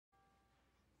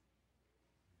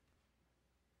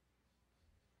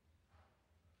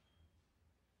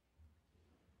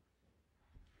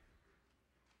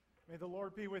May the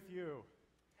Lord be with you.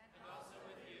 And also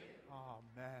with you.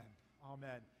 Amen.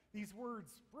 Amen. These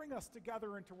words bring us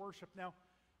together into worship. Now,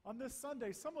 on this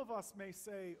Sunday, some of us may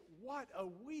say, what a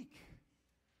week.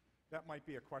 That might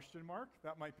be a question mark.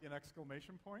 That might be an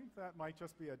exclamation point. That might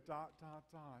just be a ...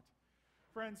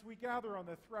 Friends, we gather on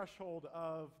the threshold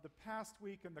of the past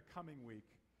week and the coming week.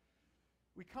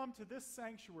 We come to this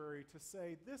sanctuary to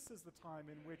say this is the time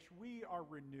in which we are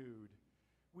renewed.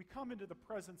 We come into the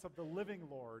presence of the living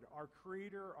Lord, our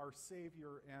Creator, our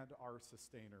Savior, and our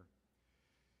Sustainer.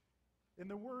 In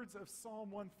the words of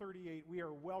Psalm 138, we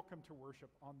are welcome to worship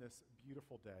on this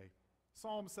beautiful day.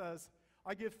 Psalm says,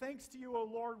 I give thanks to you, O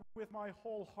Lord, with my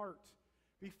whole heart.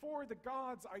 Before the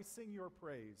gods I sing your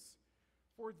praise.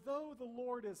 For though the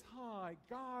Lord is high,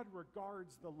 God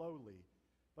regards the lowly,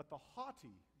 but the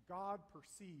haughty God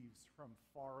perceives from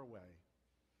far away.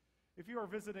 If you are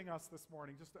visiting us this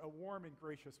morning, just a warm and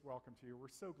gracious welcome to you. We're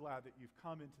so glad that you've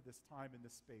come into this time in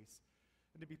this space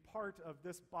and to be part of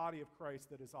this body of Christ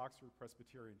that is Oxford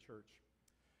Presbyterian Church.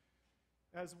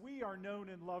 As we are known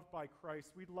and loved by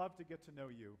Christ, we'd love to get to know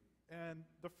you. And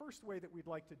the first way that we'd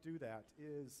like to do that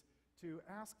is to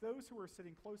ask those who are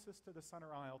sitting closest to the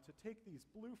center aisle to take these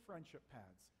blue friendship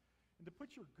pads and to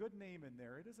put your good name in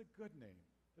there. It is a good name.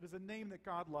 It is a name that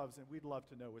God loves and we'd love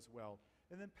to know as well.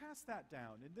 And then pass that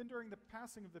down. And then during the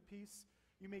passing of the peace,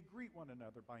 you may greet one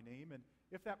another by name. And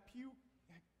if that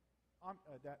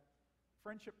that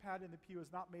friendship pad in the pew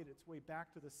has not made its way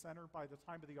back to the center by the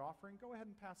time of the offering, go ahead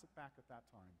and pass it back at that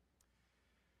time.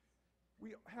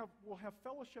 We'll have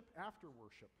fellowship after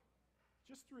worship,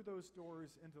 just through those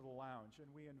doors into the lounge.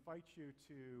 And we invite you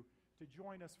to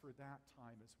join us for that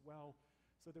time as well,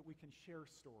 so that we can share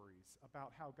stories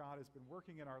about how God has been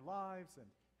working in our lives and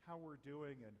how we're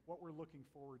doing and what we're looking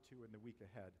forward to in the week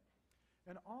ahead.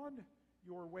 And on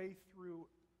your way through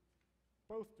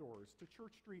both doors, to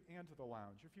Church Street and to the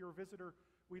lounge, if you're a visitor,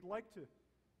 we'd like to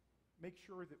make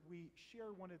sure that we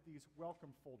share one of these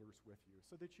welcome folders with you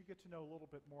so that you get to know a little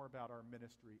bit more about our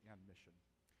ministry and mission.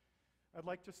 I'd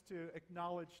like just to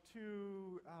acknowledge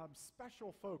two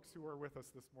special folks who are with us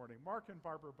this morning, Mark and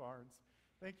Barbara Barnes.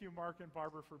 Thank you, Mark and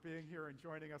Barbara, for being here and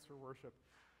joining us for worship.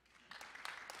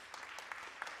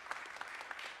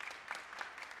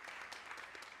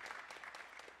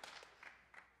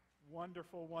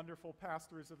 Wonderful, wonderful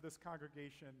pastors of this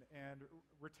congregation and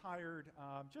retired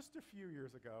just a few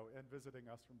years ago and visiting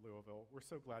us from Louisville. We're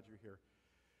so glad you're here.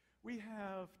 We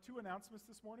have two announcements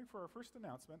this morning. For our first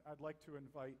announcement, I'd like to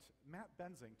invite Matt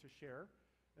Benzing to share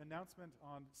an announcement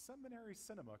on Seminary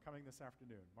Cinema coming this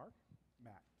afternoon. Mark?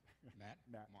 Matt.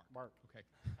 Matt? Mark. Okay.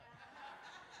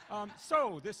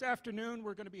 So this afternoon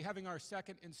we're going to be having our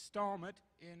second installment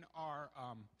in our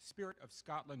Spirit of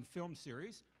Scotland film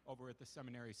series over at the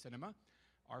Seminary Cinema.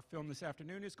 Our film this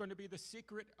afternoon is going to be The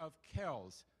Secret of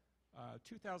Kells,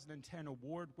 2010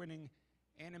 award-winning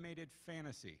animated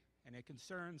fantasy, and it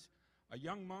concerns a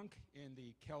young monk in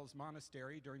the Kells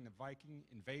Monastery during the Viking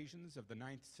invasions of the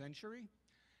 9th century.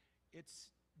 It's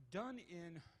done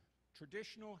in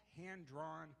traditional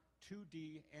hand-drawn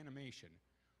 2D animation,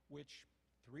 which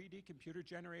 3D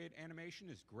computer-generated animation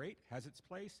is great, has its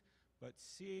place, but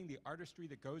seeing the artistry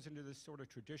that goes into this sort of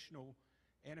traditional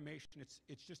animation,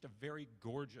 it's just a very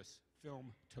gorgeous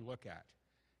film to look at.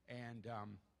 And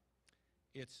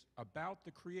it's about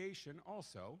the creation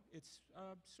also. It's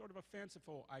sort of a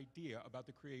fanciful idea about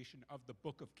the creation of the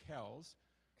Book of Kells,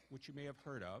 which you may have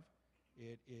heard of.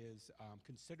 It is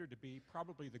considered to be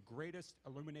probably the greatest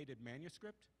illuminated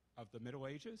manuscript of the Middle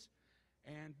Ages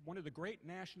and one of the great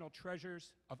national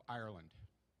treasures of Ireland.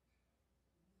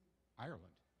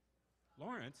 Ireland.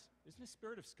 Lawrence, isn't the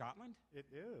Spirit of Scotland? It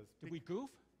is. Did we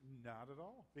goof? Not at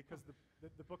all, because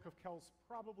the Book of Kells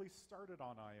probably started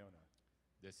on Iona.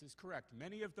 This is correct.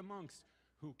 Many of the monks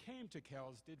who came to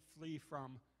Kells did flee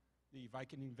from the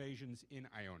Viking invasions in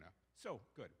Iona. So,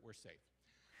 good, we're safe.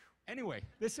 Anyway,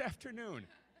 this afternoon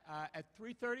at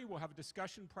 3:30, we'll have a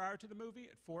discussion prior to the movie.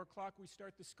 At 4 o'clock, we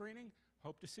start the screening.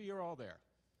 Hope to see you all there.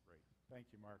 Great. Thank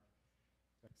you, Mark.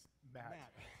 That's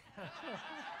Matt.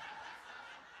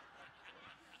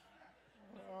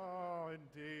 Oh,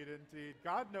 indeed, indeed.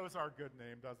 God knows our good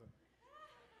name, doesn't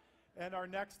he? And our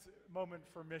next moment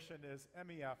for mission is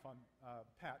MEF on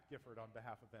Pat Gifford on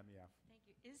behalf of MEF. Thank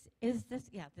you. Is this?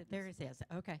 Yeah, there it is.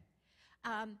 Okay.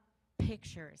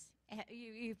 Pictures.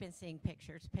 You've been seeing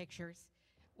pictures.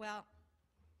 Well,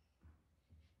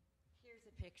 here's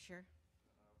a picture.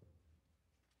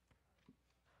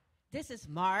 This is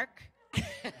Mark.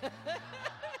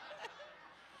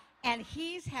 And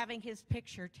he's having his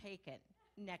picture taken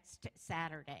next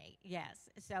Saturday. Yes.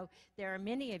 So there are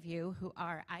many of you who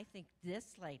are, I think this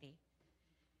lady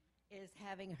is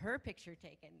having her picture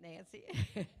taken, Nancy.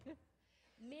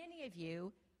 Many of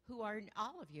you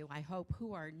all of you, I hope,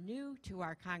 who are new to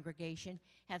our congregation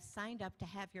have signed up to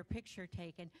have your picture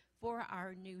taken for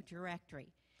our new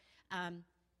directory.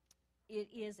 It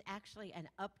is actually an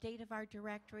update of our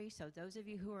directory, so those of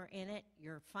you who are in it,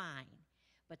 you're fine.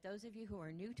 But those of you who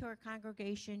are new to our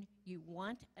congregation, you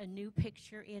want a new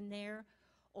picture in there,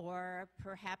 or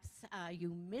perhaps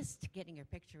you missed getting your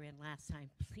picture in last time,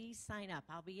 please sign up.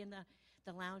 I'll be in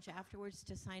the lounge afterwards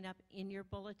to sign up. In your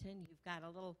bulletin, you've got a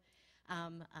little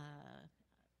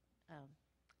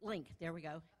link, there we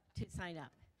go, to sign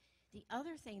up. The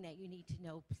other thing that you need to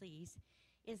know, please,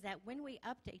 is that when we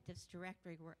update this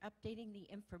directory, we're updating the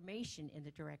information in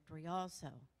the directory also.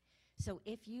 So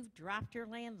if you've dropped your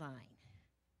landline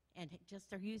and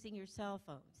just are using your cell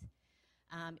phones,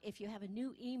 if you have a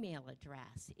new email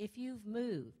address, if you've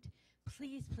moved,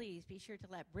 please, please be sure to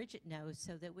let Bridget know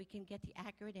so that we can get the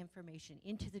accurate information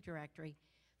into the directory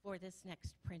for this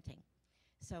next printing.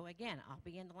 So again, I'll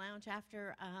be in the lounge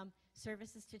after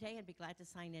services today and be glad to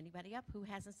sign anybody up who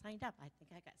hasn't signed up. I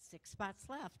think I got 6 spots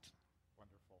left.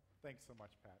 Wonderful. Thanks so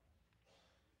much, Pat.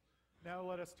 Now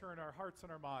let us turn our hearts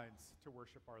and our minds to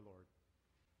worship our Lord.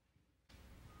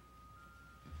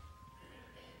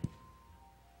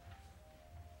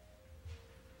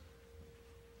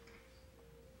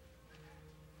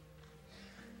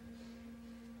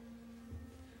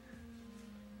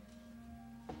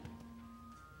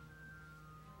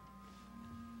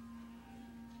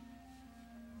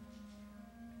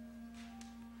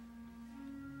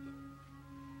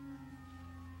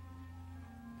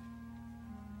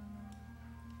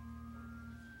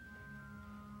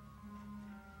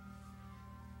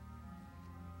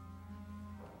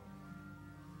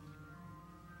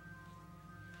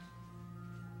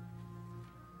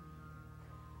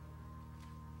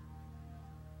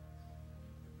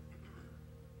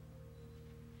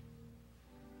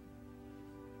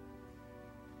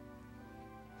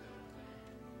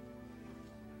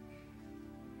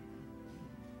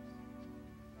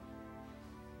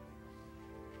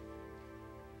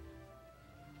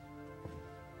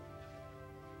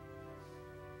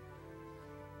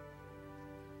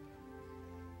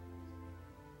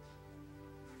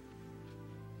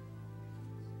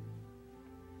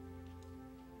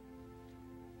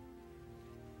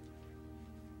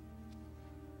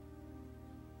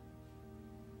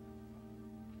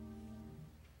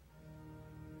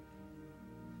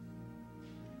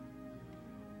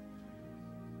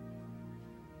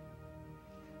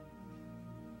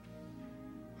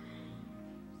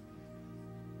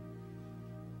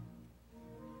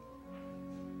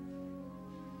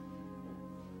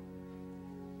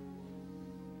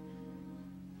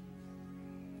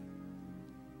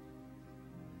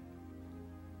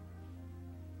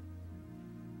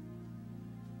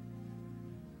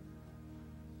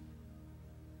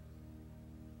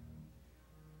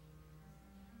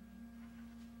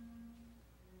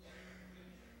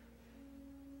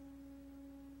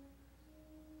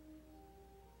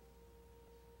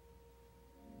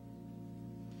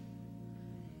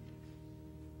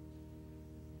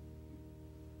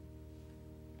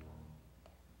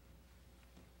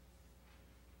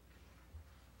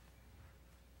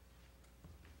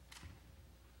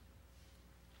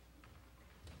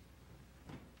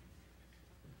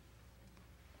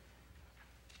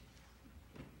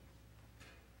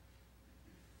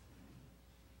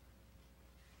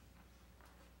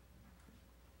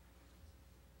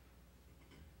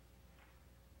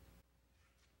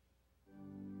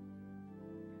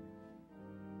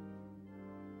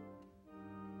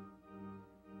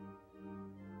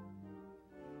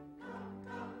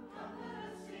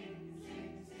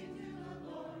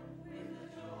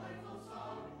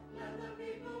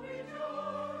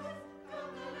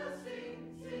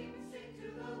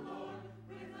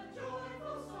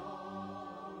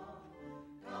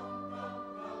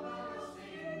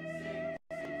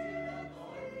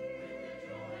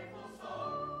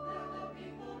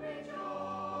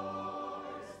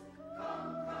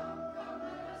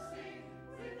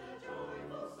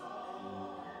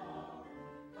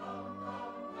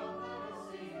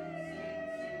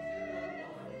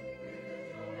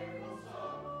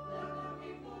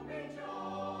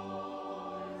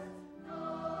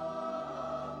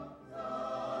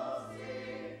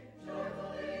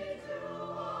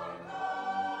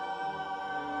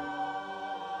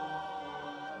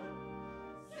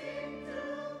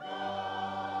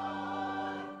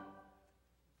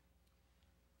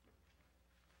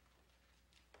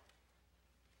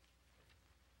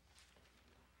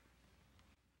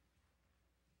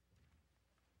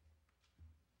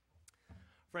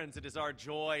 Friends, it is our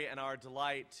joy and our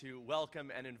delight to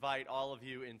welcome and invite all of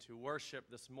you into worship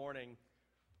this morning.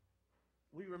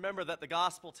 We remember that the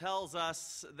gospel tells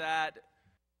us that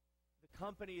the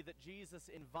company that Jesus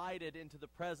invited into the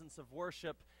presence of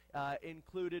worship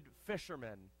included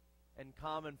fishermen and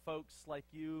common folks like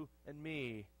you and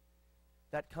me.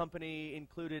 That company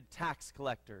included tax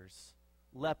collectors,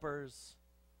 lepers,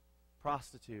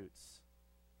 prostitutes,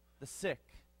 the sick,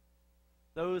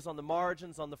 those on the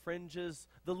margins, on the fringes,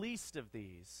 the least of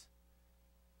these.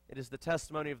 It is the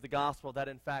testimony of the gospel that,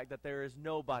 in fact, that there is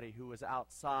nobody who is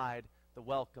outside the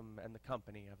welcome and the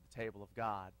company of the table of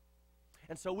God.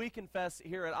 And so we confess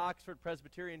here at Oxford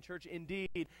Presbyterian Church,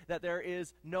 indeed, that there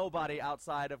is nobody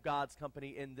outside of God's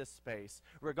company in this space.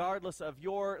 Regardless of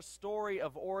your story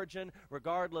of origin,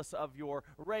 regardless of your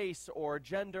race or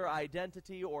gender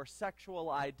identity or sexual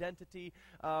identity,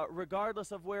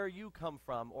 regardless of where you come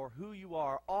from or who you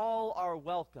are, all are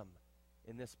welcome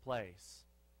in this place.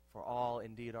 For all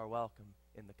indeed are welcome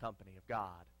in the company of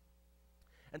God.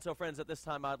 And so, friends, at this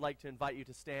time, I'd like to invite you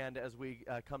to stand as we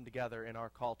come together in our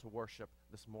call to worship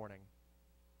this morning.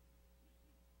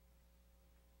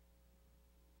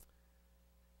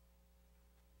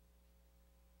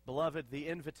 Beloved, the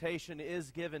invitation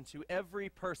is given to every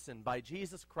person by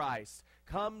Jesus Christ.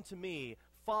 Come to me,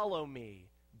 follow me,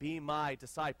 be my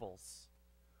disciples.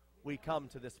 We come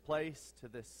to this place, to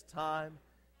this time,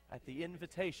 at the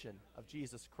invitation of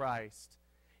Jesus Christ.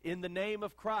 In the name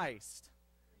of Christ,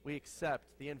 we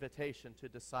accept the invitation to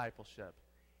discipleship.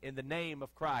 In the name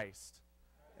of Christ,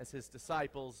 as his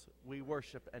disciples, we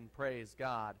worship and praise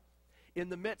God. In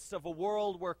the midst of a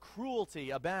world where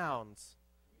cruelty abounds,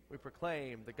 we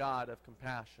proclaim the God of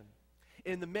compassion.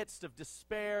 In the midst of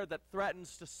despair that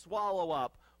threatens to swallow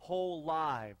up whole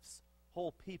lives,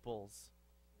 whole peoples,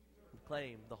 we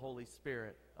proclaim the Holy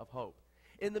Spirit of hope.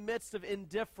 In the midst of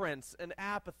indifference and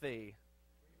apathy,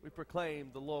 we proclaim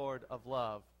the Lord of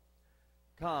love.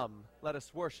 Come, let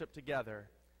us worship together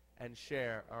and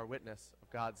share our witness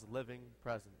of God's living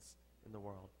presence in the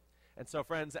world. And so,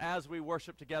 friends, as we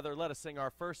worship together, let us sing our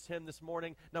first hymn this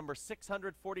morning, number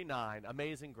 649,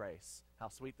 Amazing Grace. How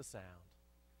sweet the sound.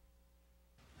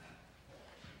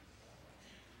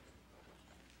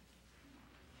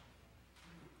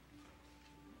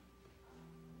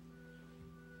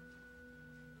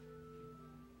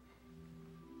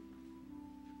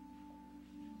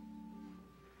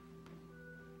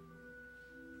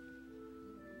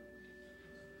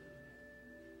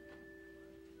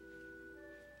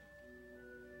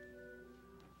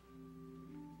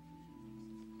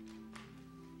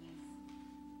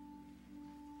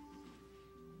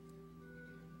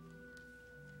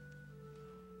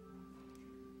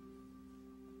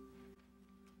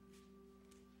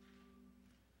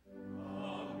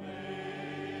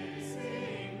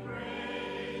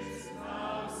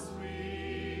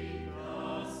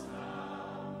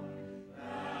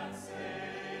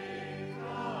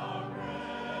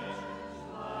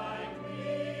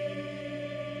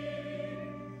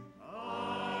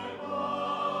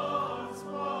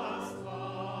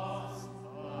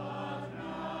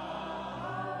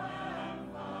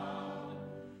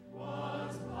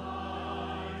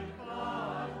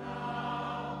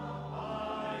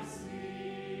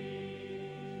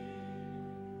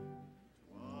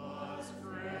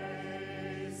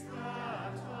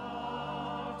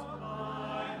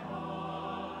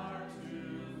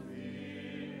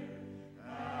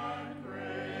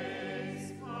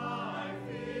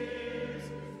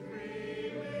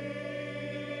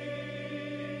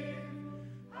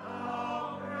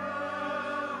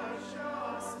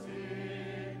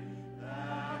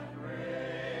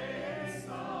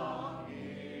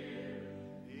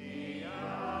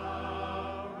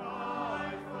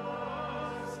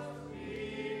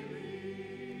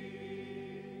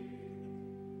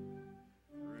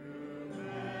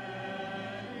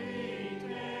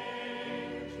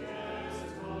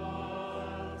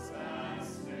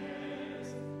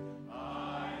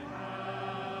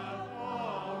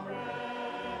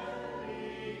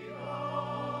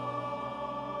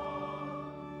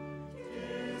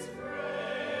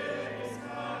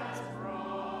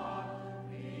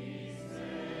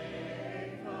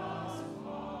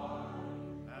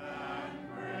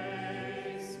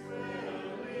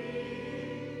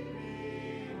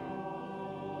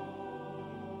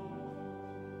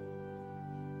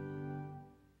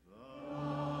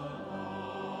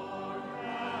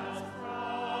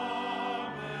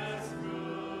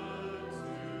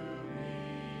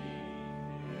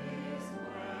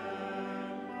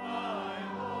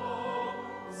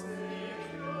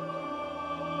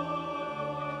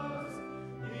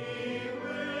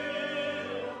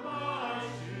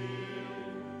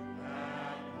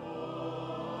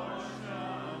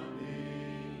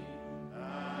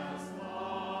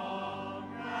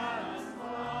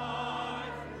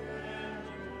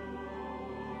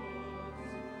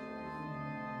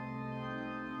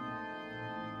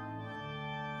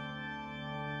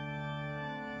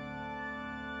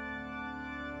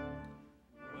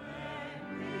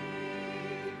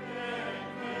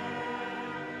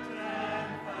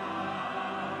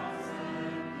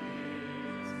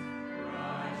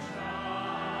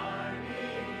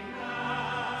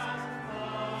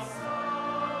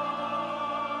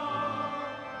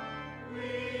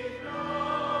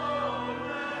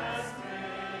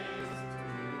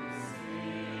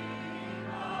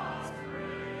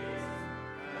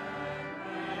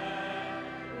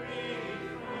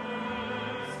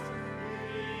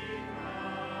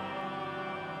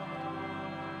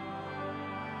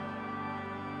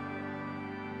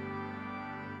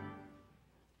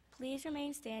 Please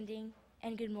remain standing,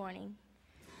 and good morning.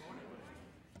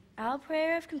 Our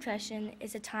prayer of confession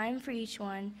is a time for each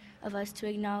one of us to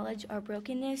acknowledge our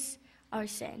brokenness, our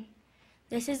sin.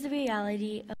 This is the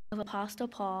reality of Apostle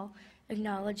Paul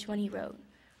acknowledged when he wrote,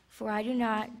 "For I do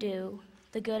not do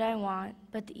the good I want,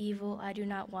 but the evil I do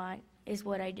not want is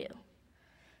what I do."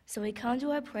 So we come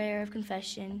to our prayer of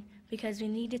confession because we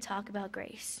need to talk about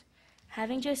grace.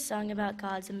 Having just sung about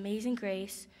God's amazing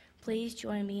grace, please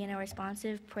join me in a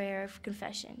responsive prayer of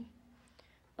confession.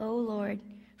 O Lord,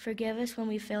 forgive us when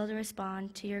we fail to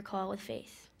respond to your call with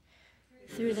faith.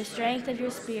 Through the strength of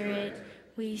your Spirit,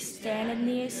 we stand in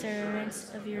the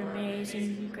assurance of your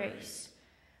amazing grace.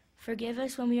 Forgive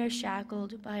us when we are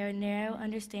shackled by our narrow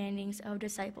understandings of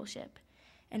discipleship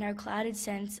and our clouded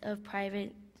sense of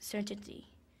private certainty.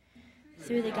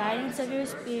 Through the guidance of your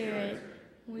Spirit,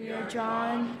 we are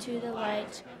drawn to the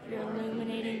light of your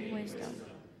illuminating wisdom.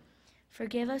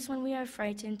 Forgive us when we are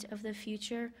frightened of the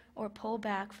future or pull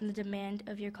back from the demand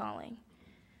of your calling.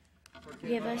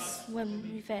 Forgive us when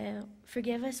we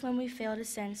fail to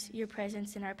sense your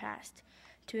presence in our past,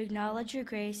 to acknowledge your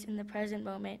grace in the present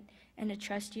moment, and to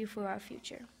trust you for our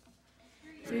future.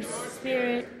 Through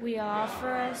Spirit, we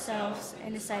offer ourselves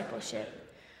in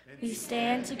discipleship. We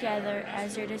stand together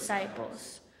as your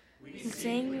disciples. We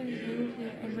sing with you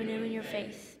and renew in your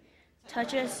faith.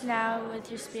 Touch us now with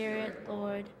your Spirit,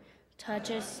 Lord.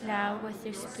 Touch us now with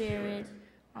your Spirit.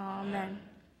 Amen.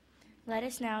 Let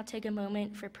us now take a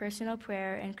moment for personal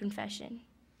prayer and confession.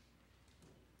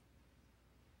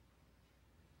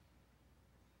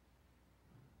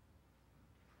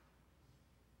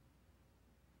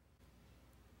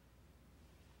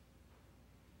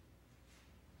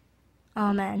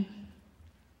 Amen.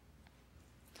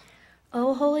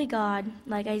 O holy God,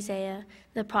 like Isaiah,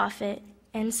 the prophet,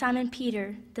 and Simon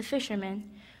Peter, the fisherman,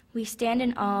 we stand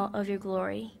in awe of your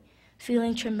glory,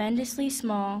 feeling tremendously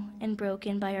small and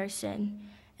broken by our sin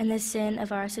and the sin of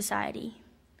our society.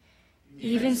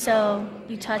 Even so,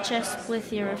 you touch us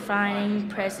with your refining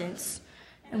presence,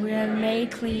 and we are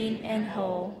made clean and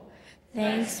whole.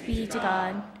 Thanks be to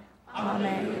God.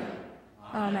 Amen.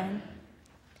 Amen.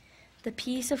 The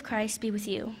peace of Christ be with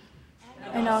you,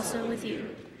 and also with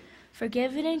you.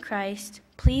 Forgiven in Christ,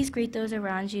 please greet those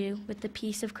around you with the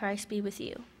peace of Christ be with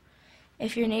you.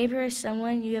 If your neighbor is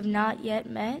someone you have not yet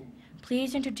met,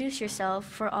 please introduce yourself,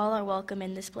 for all are welcome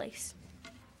in this place.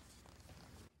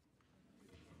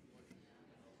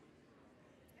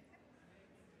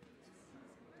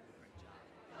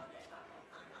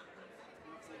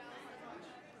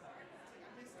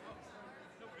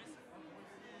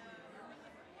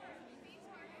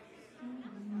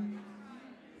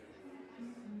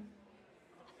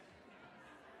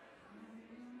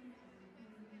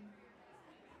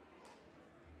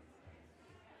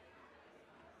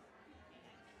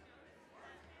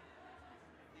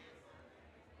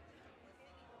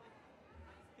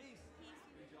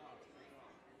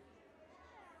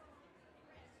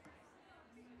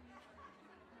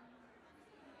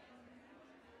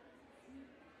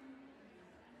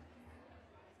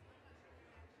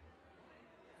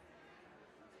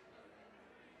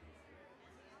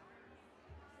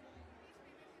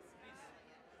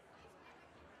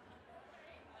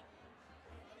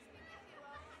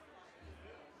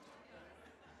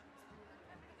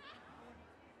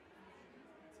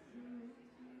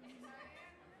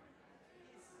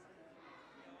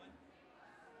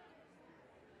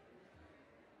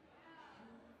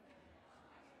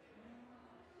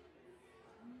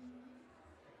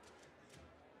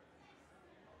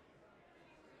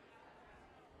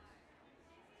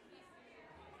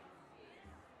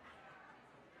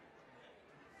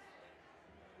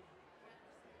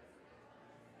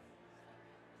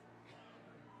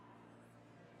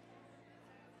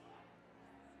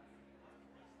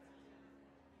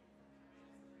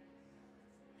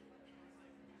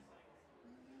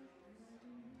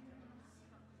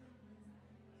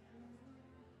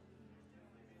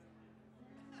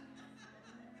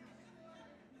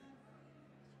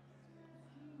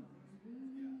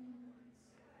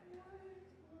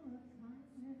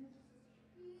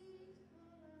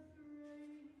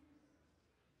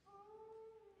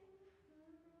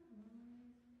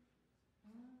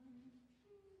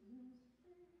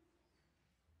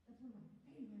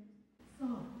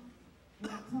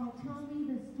 Called Tell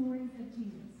Me the Stories of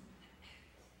Jesus.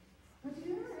 But do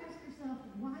you ever ask yourself,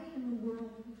 why in the world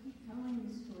do we keep telling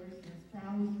these stories that are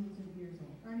thousands of years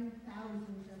old? I mean,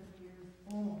 thousands of years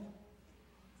old.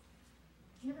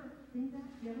 Do you ever think that?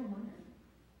 Do you ever wonder?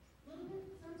 A little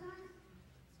bit, sometimes?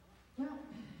 Well,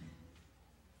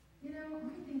 you know,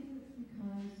 I think it's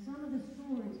because some of the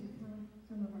stories become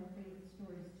some of our favorite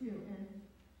stories, too.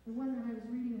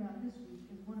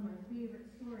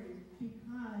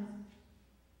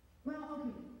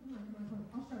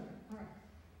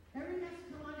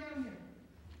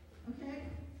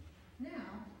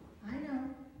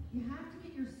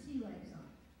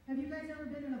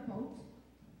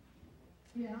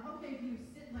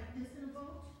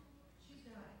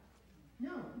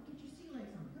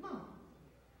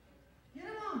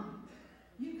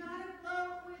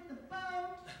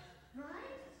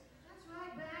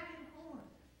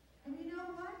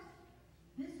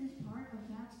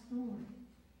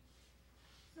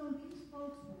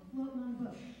 folks were floating on a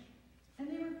boat. And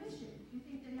they were fishing. Do you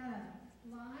think they had a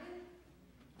line?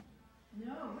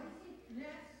 No. What do you think?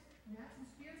 Nets and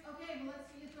spears? Okay, well, let's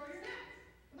see you throw your net.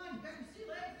 Come on, you got your sea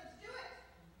legs. Let's do it.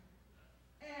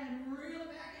 And reel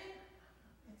it back in.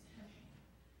 It's heavy.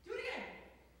 Do it again.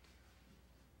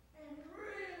 And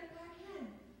reel it back in.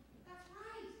 That's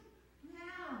right.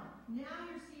 Now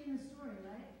you're seeing the story,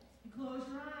 right? You close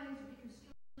your eyes, you get your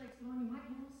sea legs going, you might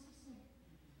be a little seasick.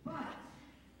 But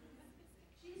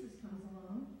Jesus comes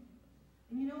along,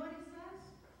 and you know what he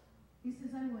says? He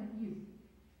says, I want you.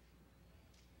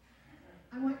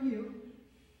 I want you.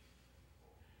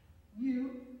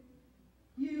 You,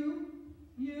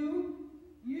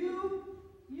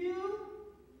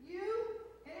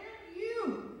 and you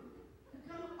to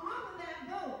come off of that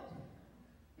boat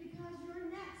because your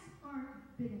nets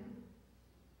aren't big enough.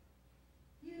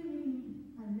 You need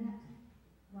a net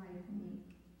like me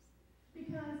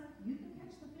because you can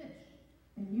catch the fish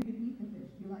and you can eat the fish.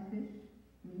 Do you like fish?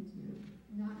 Me too.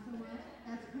 Not so much?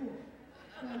 That's cool.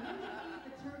 So you can eat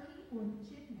the turkey or the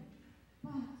chicken,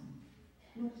 but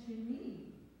what you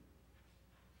need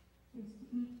is to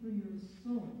eat for your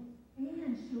soul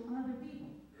and show other people.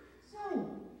 So,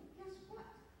 guess what?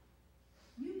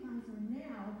 You guys are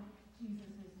now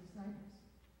Jesus' disciples.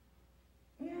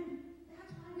 And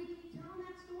that's why we keep telling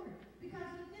that story,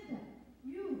 because he did that.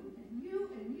 You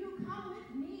come with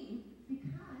me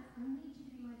because I need you to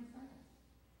be my disciples.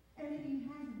 And if he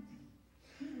hadn't,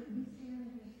 he would be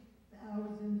standing here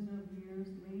thousands of years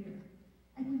later.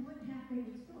 And we wouldn't have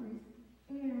favorite stories,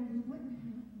 and we wouldn't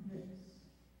have this.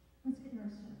 Let's get in our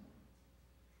circle.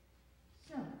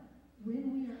 So,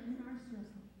 when we are in our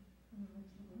circle, when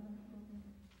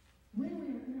we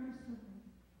are in our circle,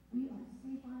 we are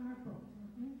safe on our boat,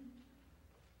 aren't we?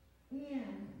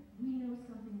 And we know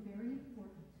something very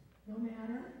important. No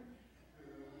matter who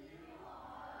you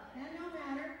are, and no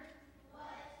matter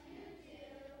what you do,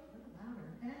 a little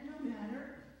louder, and no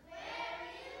matter where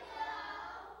you go.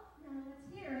 Now let's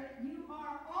hear it. You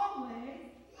are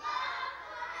always loved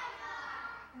by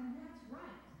God. And that's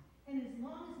right. And as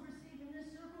long as we're safe in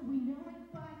this circle, we know it.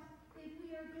 But if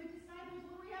we are good disciples,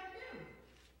 what do we have to do?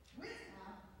 Twist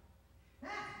up.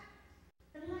 That's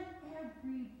it. And let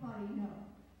everybody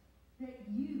know that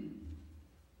you,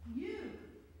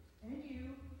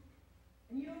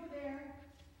 and you over there,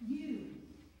 you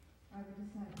are the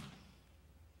disciples.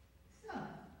 So,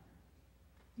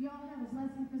 do y'all have a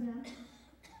blessing for them?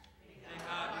 May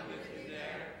God be with you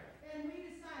there. And we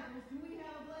disciples, do we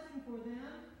have a blessing for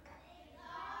them? May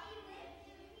God be with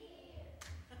you here.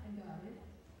 I got it.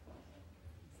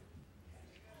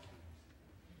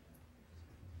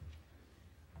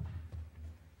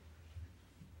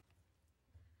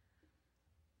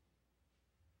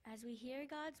 As we hear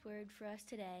God's word for us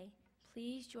today,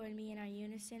 please join me in our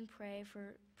unison prayer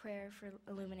for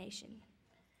illumination.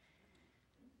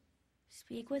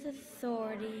 Speak with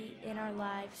authority in our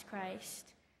lives,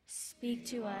 Christ. Speak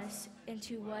to us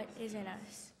into what is in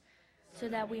us, so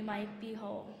that we might be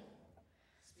whole.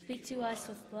 Speak to us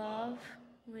with love,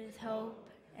 with hope,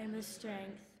 and with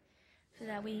strength, so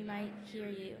that we might hear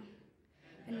you,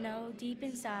 and know deep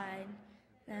inside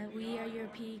that we are your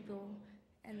people,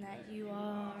 and that you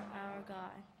are our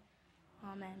God.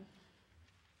 Amen.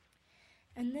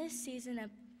 In this season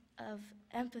of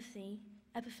Epiphany,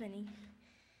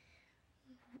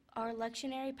 our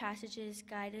lectionary passages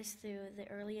guide us through the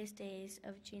earliest days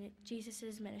of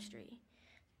Jesus' ministry.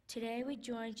 Today we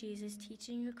join Jesus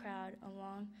teaching a crowd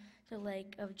along the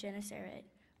lake of Gennesaret,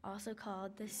 also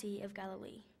called the Sea of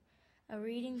Galilee. A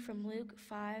reading from Luke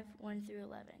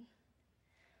 5:1-11.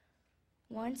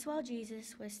 Once while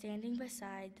Jesus was standing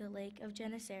beside the lake of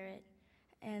Gennesaret,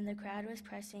 and the crowd was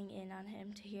pressing in on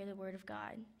him to hear the word of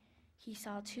God, he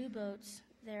saw two boats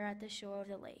there at the shore of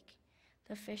the lake.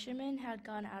 The fishermen had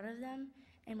gone out of them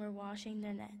and were washing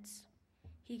their nets.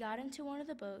 He got into one of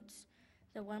the boats,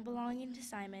 the one belonging to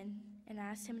Simon, and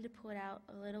asked him to put out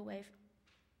a little way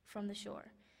from the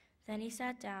shore. Then he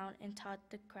sat down and taught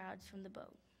the crowds from the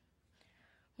boat.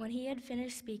 When he had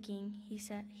finished speaking, he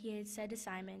had said to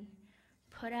Simon,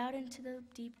 "Put out into the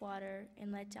deep water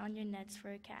and let down your nets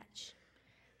for a catch."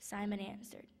 Simon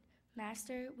answered,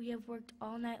 "Master, we have worked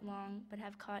all night long, but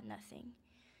have caught nothing.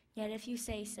 Yet if you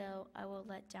say so, I will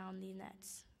let down the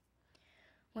nets."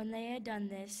 When they had done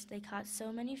this, they caught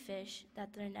so many fish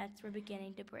that their nets were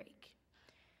beginning to break.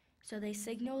 So they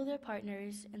signaled their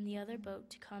partners in the other boat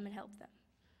to come and help them.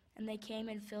 And they came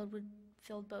and filled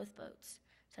both boats,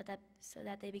 so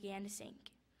that they began to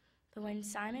sink. But when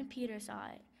Simon Peter saw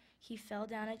it, he fell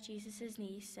down at Jesus'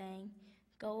 knees, saying,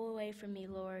 "Go away from me,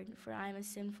 Lord, for I am a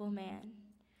sinful man."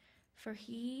 for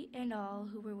he and all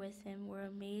who were with him were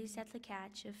amazed at the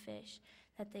catch of fish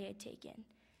that they had taken.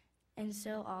 And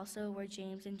so also were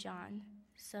James and John,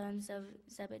 sons of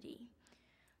Zebedee,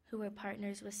 who were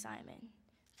partners with Simon.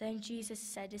 Then Jesus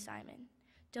said to Simon,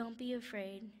 "Don't be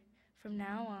afraid. From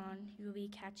now on you will be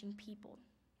catching people."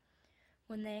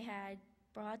 When they had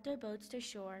brought their boats to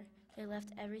shore, they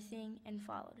left everything and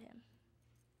followed him.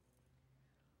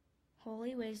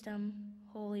 Holy wisdom,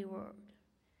 holy word.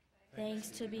 Thanks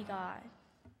to be God.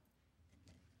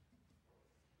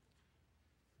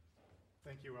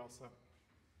 Thank you, Elsa.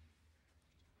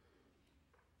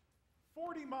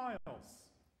 40 miles.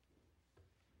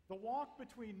 The walk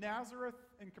between Nazareth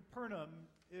and Capernaum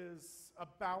is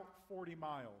about 40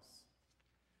 miles.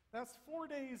 That's 4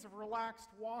 days of relaxed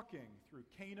walking through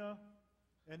Cana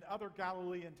and other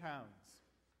Galilean towns.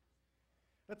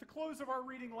 At the close of our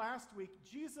reading last week,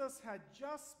 Jesus had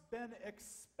just been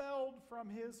expelled from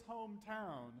his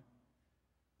hometown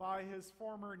by his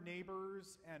former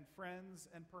neighbors and friends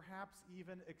and perhaps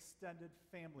even extended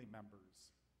family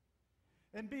members.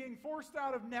 And being forced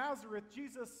out of Nazareth,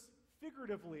 Jesus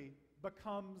figuratively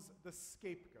becomes the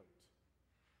scapegoat.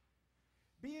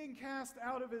 Being cast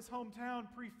out of his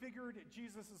hometown prefigured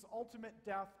Jesus' ultimate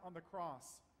death on the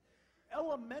cross.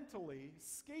 Elementally,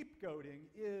 scapegoating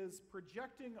is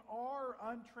projecting our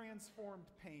untransformed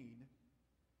pain,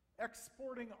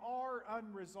 exporting our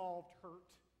unresolved hurt,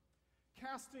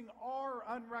 casting our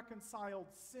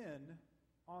unreconciled sin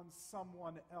on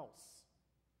someone else.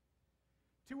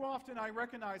 Too often I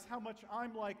recognize how much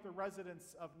I'm like the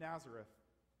residents of Nazareth.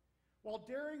 While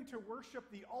daring to worship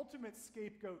the ultimate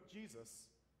scapegoat, Jesus,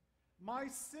 my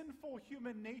sinful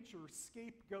human nature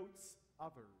scapegoats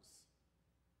others.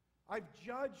 I've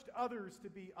judged others to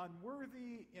be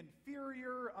unworthy,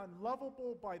 inferior,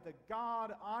 unlovable by the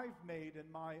God I've made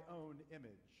in my own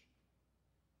image.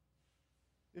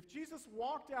 If Jesus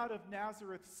walked out of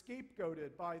Nazareth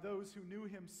scapegoated by those who knew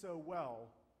him so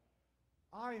well,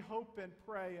 I hope and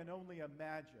pray and only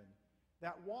imagine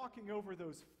that walking over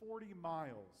those 40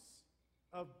 miles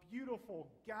of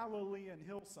beautiful Galilean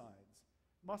hillsides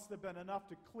must have been enough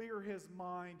to clear his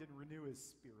mind and renew his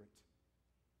spirit.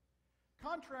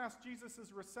 Contrast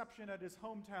Jesus' reception at his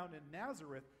hometown in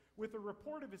Nazareth with a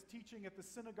report of his teaching at the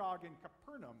synagogue in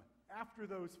Capernaum after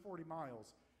those 40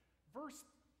 miles. Verse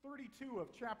 32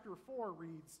 of chapter 4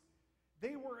 reads,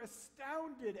 "They were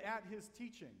astounded at his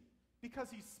teaching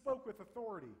because he spoke with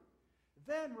authority.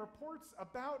 Then reports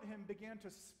about him began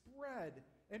to spread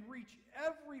and reach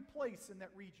every place in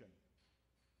that region."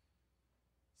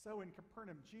 So in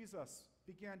Capernaum, Jesus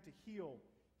began to heal.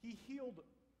 He healed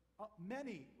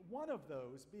many, one of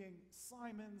those being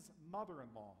Simon's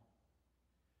mother-in-law.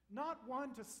 Not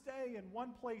one to stay in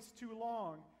one place too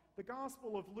long, the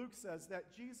Gospel of Luke says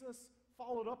that Jesus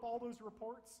followed up all those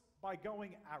reports by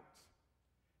going out.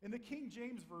 In the King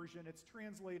James Version, it's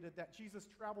translated that Jesus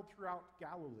traveled throughout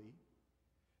Galilee.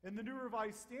 In the New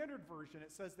Revised Standard Version,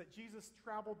 it says that Jesus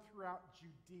traveled throughout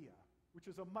Judea, which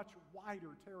is a much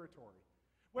wider territory.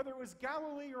 Whether it was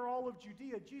Galilee or all of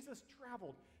Judea, Jesus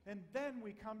traveled. And then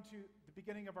we come to the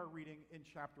beginning of our reading in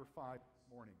chapter 5 this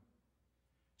morning.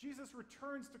 Jesus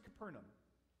returns to Capernaum.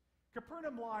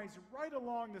 Capernaum lies right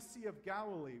along the Sea of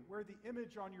Galilee, where the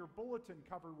image on your bulletin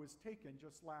cover was taken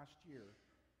just last year.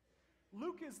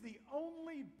 Luke is the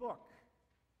only book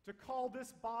to call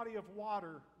this body of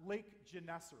water Lake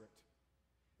Gennesaret.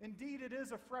 Indeed, it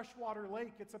is a freshwater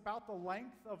lake. It's about the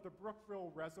length of the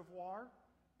Brookville Reservoir,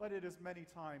 but it is many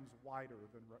times wider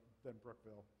than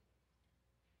Brookville.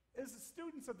 As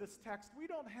students of this text, we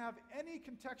don't have any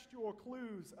contextual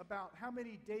clues about how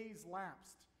many days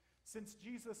lapsed since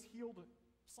Jesus healed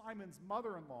Simon's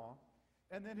mother-in-law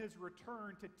and then his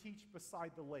return to teach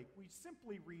beside the lake. We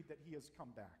simply read that he has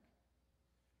come back.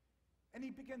 And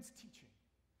he begins teaching.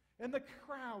 And the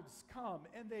crowds come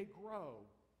and they grow.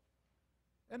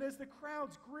 And as the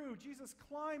crowds grew, Jesus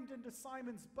climbed into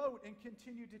Simon's boat and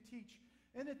continued to teach.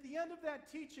 And at the end of that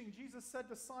teaching, Jesus said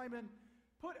to Simon,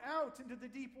 "Put out into the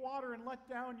deep water and let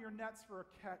down your nets for a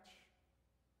catch."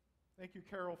 Thank you,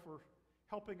 Carol, for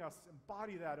helping us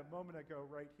embody that a moment ago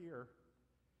right here.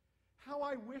 How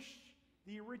I wish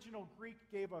the original Greek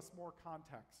gave us more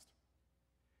context.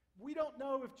 We don't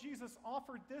know if Jesus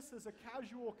offered this as a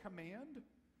casual command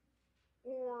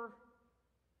or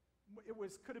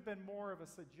could have been more of a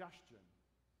suggestion.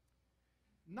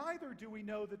 Neither do we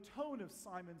know the tone of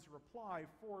Simon's reply,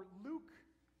 for Luke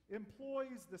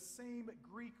employs the same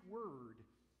Greek word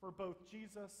for both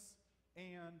Jesus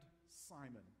and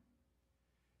Simon.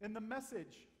 In the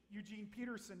Message, Eugene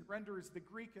Peterson renders the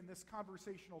Greek in this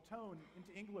conversational tone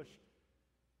into English.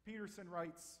 Peterson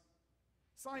writes,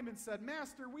 Simon said,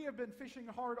 "Master, we have been fishing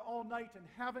hard all night and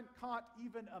haven't caught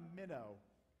even a minnow.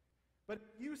 But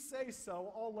if you say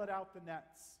so, I'll let out the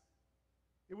nets."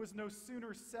 It was no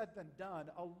sooner said than done.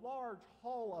 A large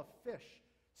haul of fish,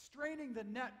 straining the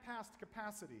net past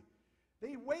capacity.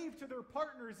 They waved to their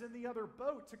partners in the other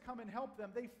boat to come and help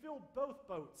them. They filled both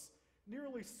boats,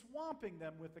 nearly swamping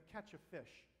them with the catch of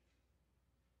fish.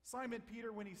 Simon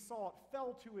Peter, when he saw it,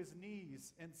 fell to his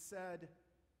knees and said,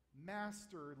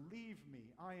 "Master, leave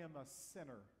me. I am a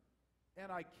sinner,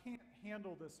 and I can't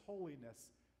handle this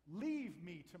holiness. Leave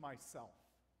me to myself."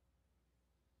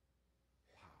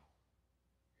 Wow.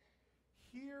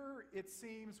 Here, it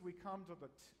seems, we come to the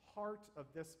heart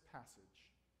of this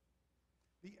passage.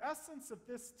 The essence of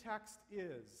this text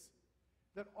is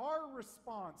that our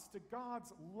response to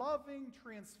God's loving,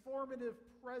 transformative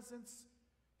presence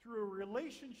through a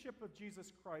relationship of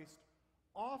Jesus Christ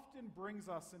often brings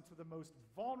us into the most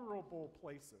vulnerable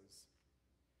places.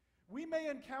 We may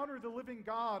encounter the living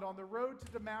God on the road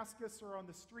to Damascus or on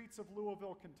the streets of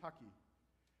Louisville, Kentucky.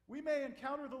 We may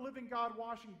encounter the living God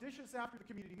washing dishes after the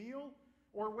community meal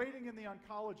or waiting in the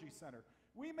oncology center.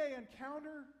 We may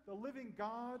encounter the living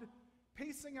God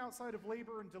pacing outside of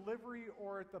labor and delivery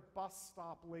or at the bus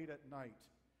stop late at night.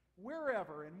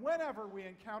 Wherever and whenever we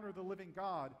encounter the living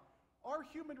God, our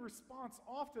human response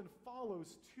often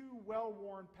follows two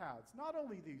well-worn paths. Not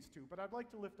only these two, but I'd like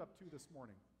to lift up two this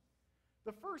morning.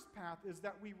 The first path is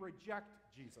that we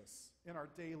reject Jesus in our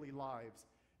daily lives,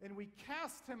 and we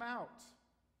cast him out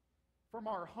from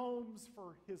our homes,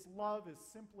 for his love is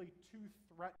simply too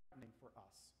threatening for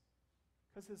us.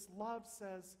 Because his love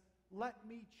says, "Let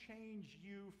me change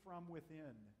you from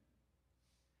within."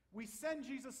 We send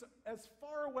Jesus as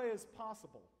far away as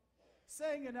possible,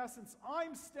 saying in essence,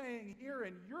 "I'm staying here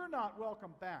and you're not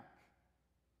welcome back."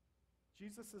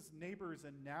 Jesus' neighbors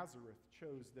in Nazareth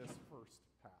chose this first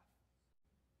path.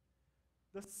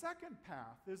 The second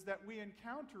path is that we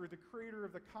encounter the creator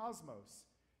of the cosmos,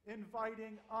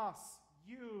 inviting us,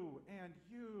 you and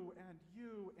you and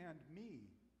you and me,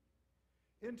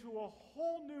 into a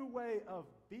whole new way of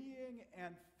being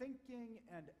and thinking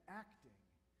and acting.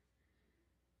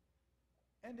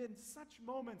 And in such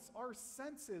moments, our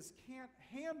senses can't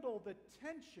handle the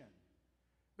tension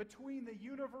between the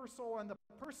universal and the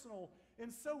personal,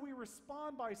 and so we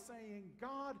respond by saying,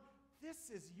 "God, this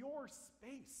is your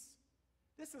space.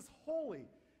 This is holy.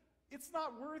 It's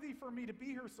not worthy for me to be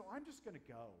here, so I'm just going to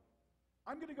go.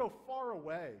 I'm going to go far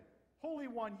away. Holy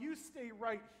One, you stay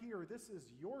right here. This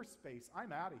is your space.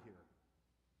 I'm out of here."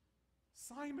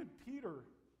 Simon Peter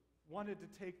wanted to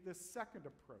take this second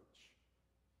approach.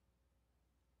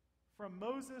 From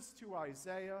Moses to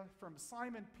Isaiah, from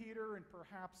Simon Peter and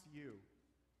perhaps you,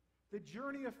 the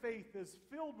journey of faith is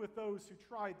filled with those who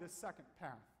tried this second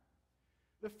path.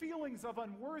 The feelings of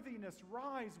unworthiness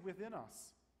rise within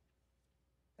us.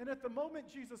 And at the moment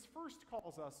Jesus first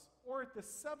calls us, or at the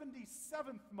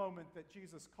 77th moment that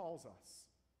Jesus calls us,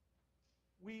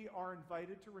 we are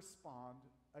invited to respond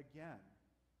again,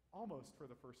 almost for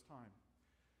the first time.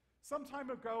 Some time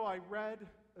ago, I read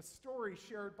a story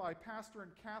shared by Pastor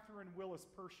and Catherine Willis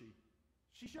Pershey.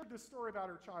 She shared this story about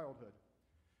her childhood.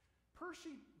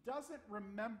 Pershey doesn't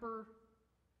remember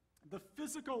the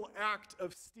physical act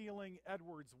of stealing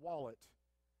Edward's wallet,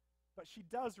 but she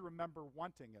does remember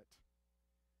wanting it.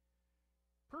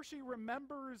 Pershey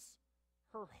remembers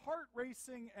her heart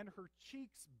racing and her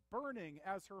cheeks burning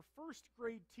as her first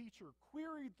grade teacher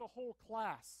queried the whole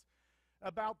class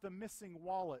about the missing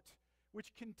wallet,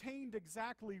 which contained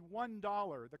exactly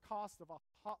 $1, the cost of a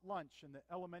hot lunch in the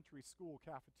elementary school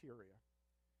cafeteria.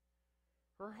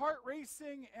 Her heart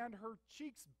racing and her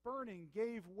cheeks burning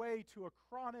gave way to a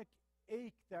chronic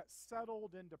ache that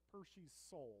settled into Pershey's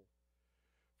soul.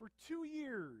 For 2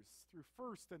 years, through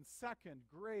first and second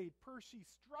grade, Pershey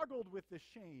struggled with the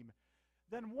shame.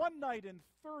 Then one night in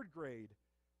third grade,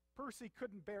 Pershey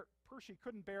couldn't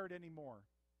bear it anymore.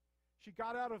 She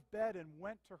got out of bed and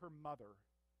went to her mother.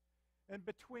 And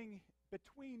between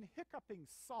hiccuping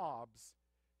sobs,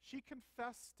 she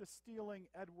confessed to stealing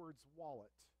Edward's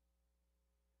wallet.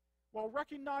 While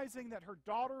recognizing that her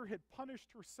daughter had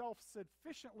punished herself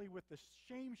sufficiently with the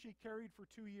shame she carried for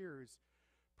 2 years,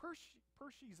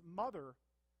 Pershey's mother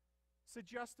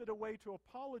suggested a way to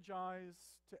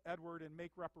apologize to Edward and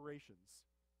make reparations.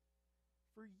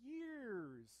 For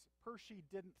years, Pershey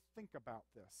didn't think about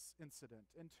this incident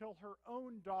until her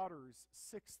own daughter's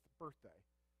 6th birthday.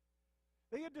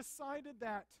 They had decided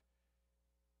that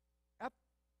at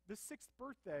the 6th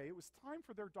birthday, it was time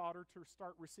for their daughter to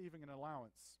start receiving an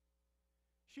allowance.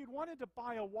 She had wanted to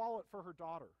buy a wallet for her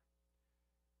daughter.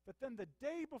 But then the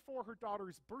day before her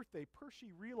daughter's birthday,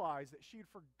 Percy realized that she had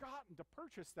forgotten to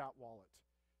purchase that wallet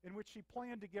in which she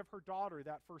planned to give her daughter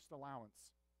that first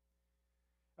allowance.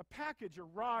 A package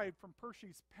arrived from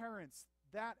Percy's parents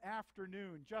that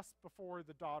afternoon just before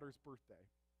the daughter's birthday.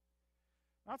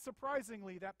 Not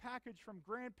surprisingly, that package from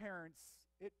grandparents,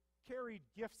 it carried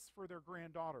gifts for their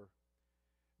granddaughter.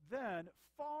 Then,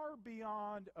 far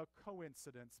beyond a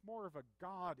coincidence, more of a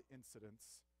God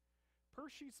incidence,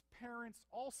 Percy's parents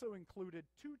also included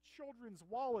 2 children's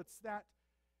wallets that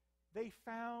they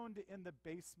found in the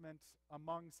basement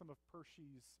among some of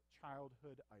Percy's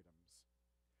childhood items.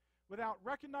 Without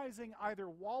recognizing either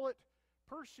wallet,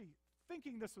 Percy,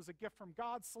 thinking this was a gift from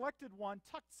God, selected one,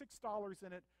 tucked $6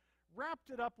 in it, wrapped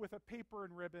it up with a paper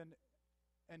and ribbon,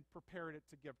 and prepared it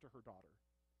to give to her daughter.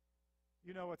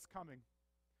 You know what's coming.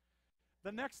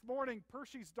 The next morning,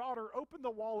 Percy's daughter opened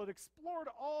the wallet, explored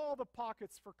all the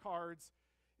pockets for cards,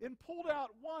 and pulled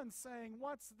out one saying,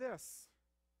 "What's this?"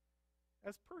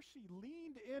 As Percy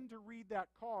leaned in to read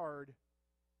that card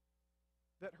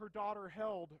that her daughter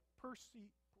held,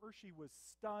 Percy was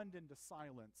stunned into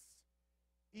silence.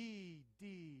 EDWARD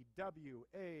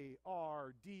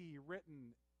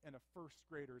written in a first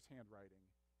grader's handwriting.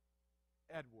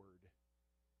 Edward.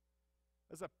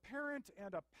 As a parent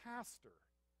and a pastor,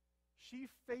 she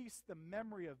faced the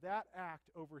memory of that act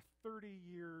over 30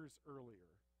 years earlier.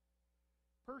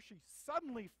 Percy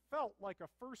suddenly felt like a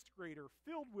first grader,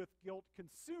 filled with guilt,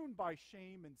 consumed by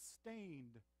shame, and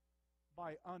stained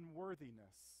by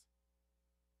unworthiness.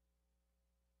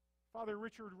 Father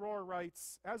Richard Rohr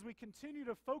writes, "As we continue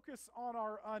to focus on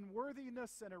our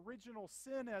unworthiness and original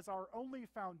sin as our only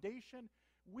foundation,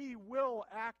 we will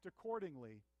act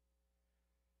accordingly.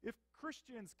 If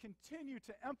Christians continue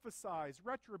to emphasize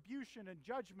retribution and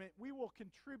judgment, we will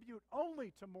contribute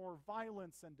only to more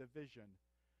violence and division.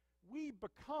 We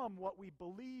become what we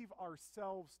believe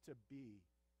ourselves to be."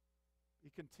 He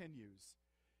continues,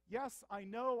 "Yes, I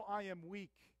know I am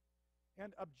weak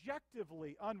and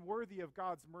objectively unworthy of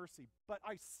God's mercy, but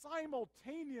I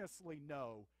simultaneously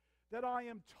know that I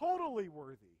am totally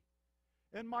worthy,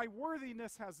 and my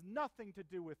worthiness has nothing to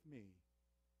do with me."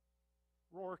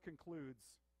 Rohr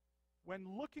concludes,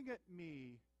 "When looking at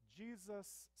me,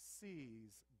 Jesus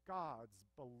sees God's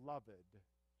beloved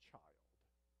child."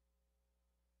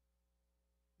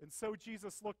 And so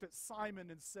Jesus looked at Simon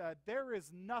and said, "There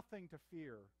is nothing to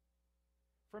fear.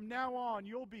 From now on,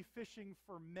 you'll be fishing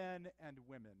for men and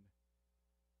women."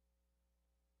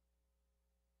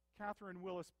 Catherine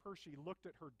Willis Percy looked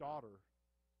at her daughter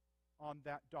on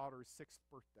that daughter's 6th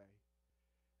birthday,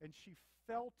 and she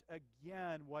felt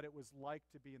again what it was like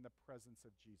to be in the presence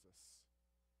of Jesus.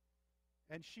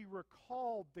 And she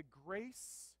recalled the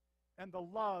grace and the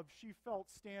love she felt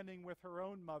standing with her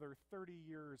own mother 30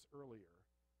 years earlier.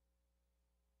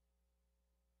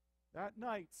 That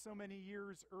night, so many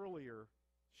years earlier,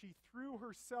 she threw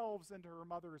herself into her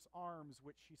mother's arms,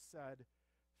 which she said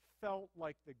felt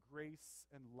like the grace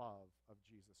and love of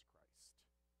Jesus Christ.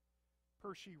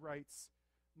 Percy writes,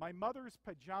 "My mother's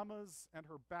pajamas and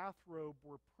her bathrobe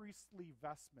were priestly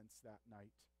vestments that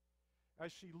night.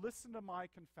 As she listened to my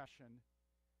confession,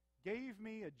 gave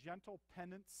me a gentle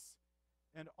penance,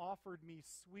 and offered me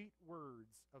sweet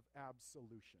words of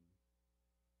absolution."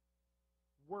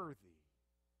 Worthy.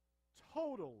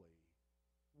 Totally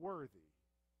worthy.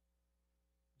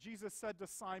 Jesus said to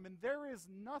Simon, "There is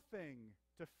nothing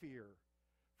to fear.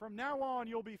 From now on,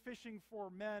 you'll be fishing for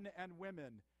men and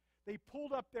women." They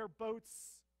pulled up their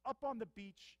boats up on the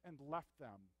beach and left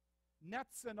them,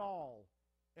 nets and all,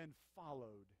 and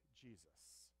followed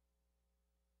Jesus.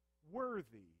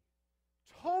 Worthy,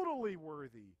 totally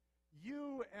worthy,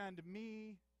 you and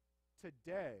me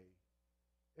today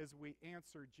as we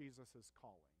answer Jesus'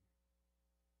 calling.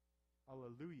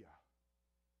 Hallelujah.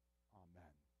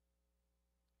 Amen.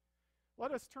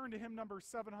 Let us turn to hymn number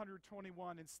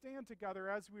 721 and stand together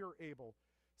as we are able,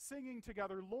 singing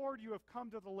together, "Lord, you have come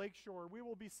to the lakeshore." We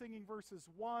will be singing verses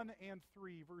 1 and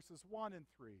 3, verses 1 and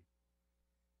 3.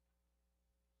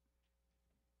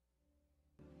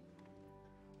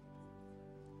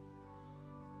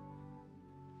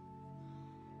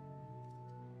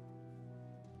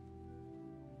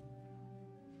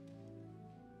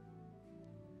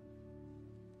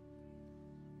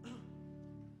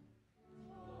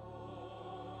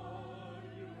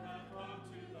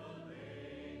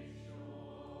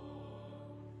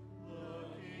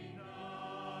 Looking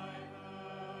neither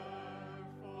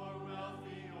for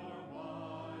wealthy or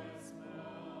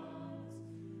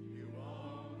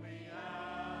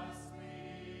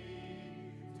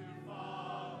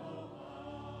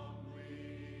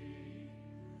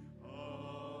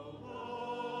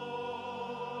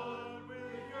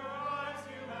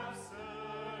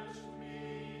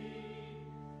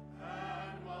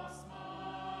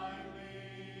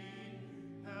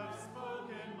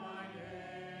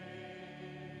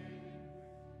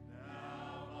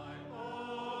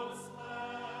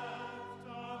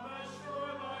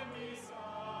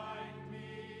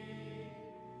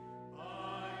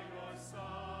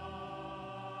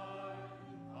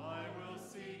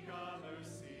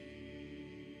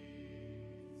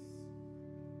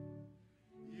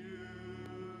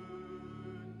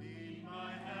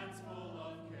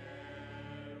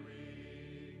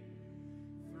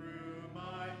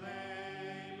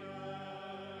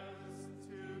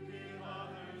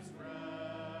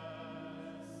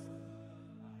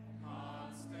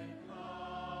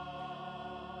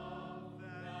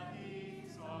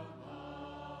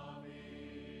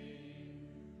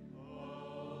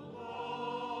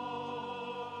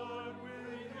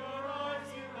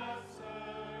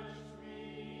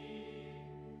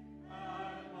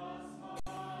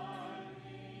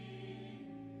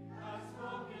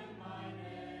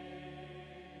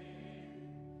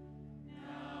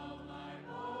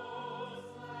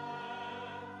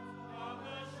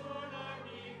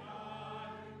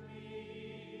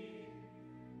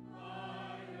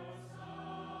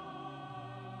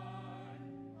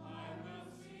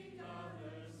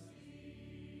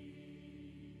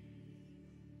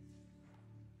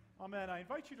Amen. I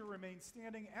invite you to remain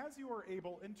standing as you are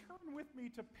able and turn with me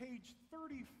to page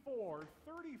 34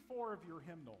 of your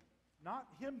hymnal. Not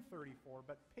hymn 34,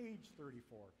 but page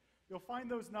 34. You'll find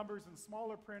those numbers in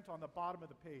smaller print on the bottom of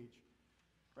the page.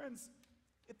 Friends,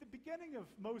 at the beginning of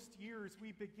most years,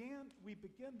 we begin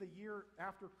the year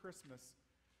after Christmas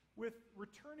with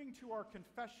returning to our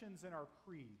confessions and our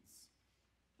creeds.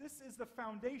 This is the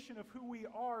foundation of who we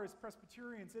are as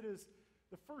Presbyterians. It is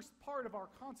the first part of our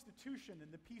Constitution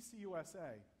in the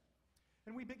U.S.A.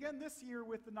 And we begin this year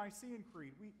with the Nicene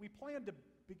Creed. We planned to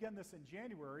begin this in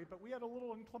January, but we had a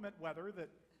little inclement weather that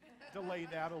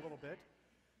delayed that a little bit.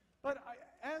 But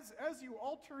as you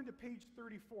all turn to page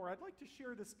 34, I'd like to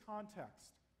share this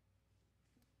context.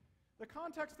 The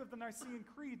context of the Nicene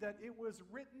Creed, that it was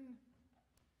written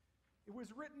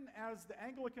as the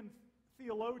Anglican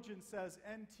theologian says,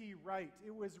 N.T. Wright.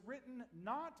 It was written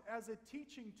not as a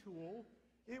teaching tool,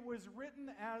 it was written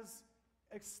as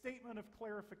a statement of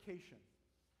clarification.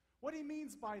 What he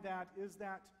means by that is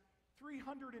that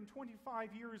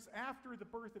 325 years after the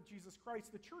birth of Jesus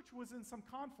Christ, the church was in some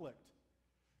conflict.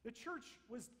 The church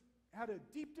had a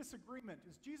deep disagreement.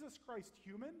 Is Jesus Christ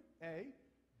human, A,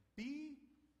 B,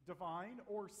 divine,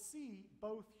 or C,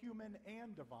 both human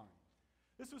and divine?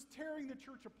 This was tearing the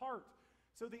church apart.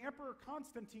 So the Emperor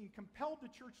Constantine compelled the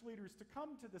church leaders to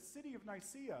come to the city of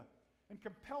Nicaea and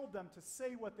compelled them to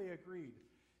say what they agreed.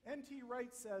 N.T.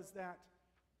 Wright says that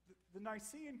the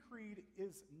Nicene Creed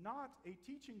is not a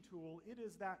teaching tool. It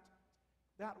is that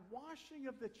washing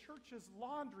of the church's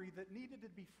laundry that needed to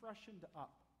be freshened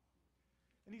up.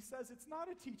 And he says it's not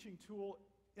a teaching tool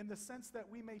in the sense that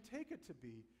we may take it to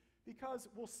be, because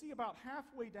we'll see about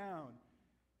halfway down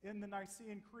in the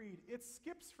Nicene Creed, it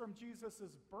skips from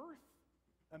Jesus' birth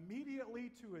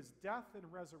immediately to his death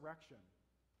and resurrection.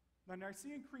 The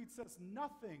Nicene Creed says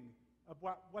nothing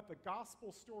about what the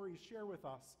gospel stories share with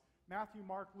us, Matthew,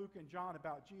 Mark, Luke, and John,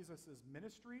 about Jesus'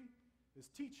 ministry, his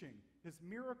teaching, his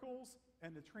miracles,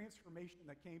 and the transformation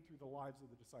that came through the lives of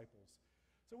the disciples.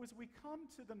 So as we come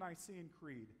to the Nicene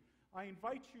Creed, I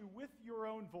invite you with your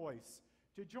own voice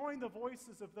to join the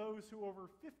voices of those who over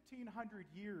 1,500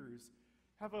 years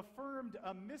have affirmed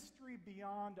a mystery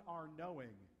beyond our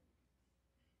knowing,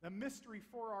 a mystery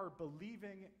for our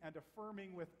believing and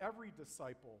affirming with every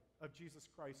disciple of Jesus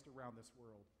Christ around this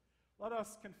world. Let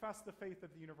us confess the faith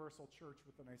of the Universal Church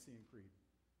with the Nicene Creed.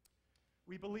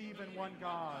 We believe in one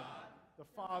God, the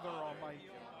Father Almighty,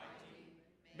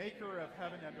 maker of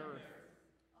heaven and earth,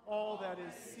 all that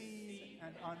is seen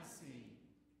and unseen.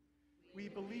 We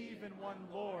believe in one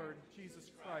Lord,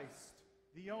 Jesus Christ,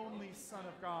 the only Son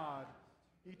of God,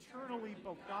 eternally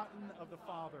begotten of the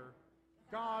Father,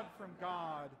 God from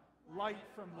God, light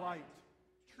from light,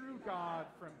 true God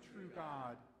from true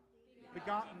God,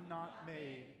 begotten, not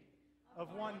made,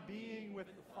 of one being with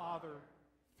the Father.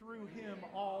 Through him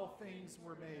all things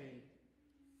were made.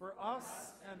 For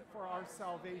us and for our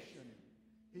salvation,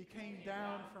 he came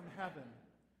down from heaven,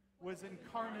 was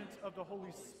incarnate of the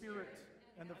Holy Spirit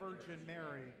and the Virgin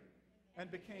Mary, and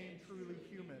became truly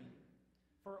human.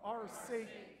 For our sake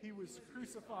he was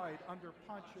crucified under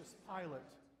Pontius Pilate.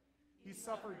 He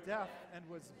suffered death and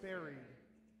was buried.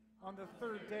 On the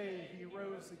third day he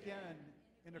rose again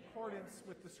in accordance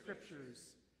with the Scriptures.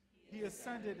 He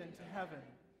ascended into heaven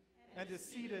and is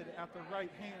seated at the right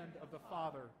hand of the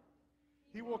Father.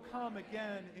 He will come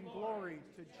again in glory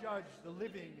to judge the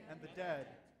living and the dead,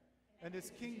 and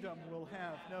his kingdom will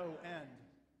have no end.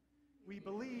 We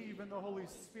believe in the Holy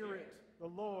Spirit, the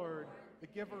Lord, the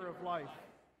giver of life,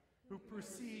 who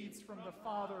proceeds from the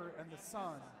Father and the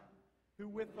Son, who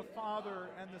with the Father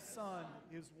and the Son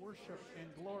is worshiped and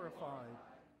glorified,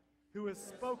 who has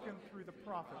spoken through the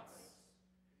prophets.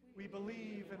 We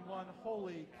believe in one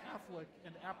holy, Catholic,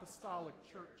 and apostolic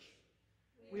church.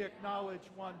 We acknowledge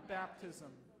one baptism,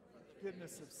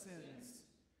 forgiveness of sins.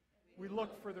 We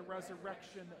look for the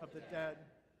resurrection of the dead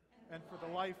and for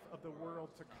the life of the world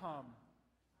to come.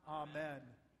 Amen.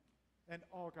 And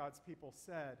all God's people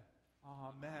said,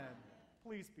 Amen.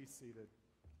 Please be seated.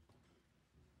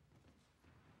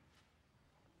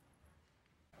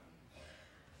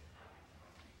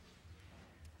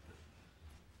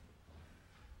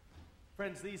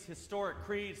 Friends, these historic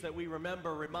creeds that we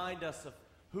remember remind us of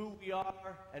who we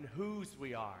are and whose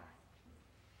we are.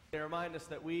 They remind us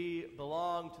that we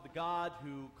belong to the God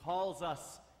who calls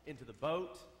us into the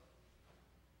boat,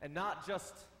 and not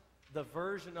just the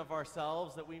version of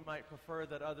ourselves that we might prefer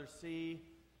that others see,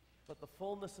 but the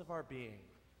fullness of our being,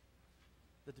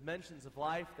 the dimensions of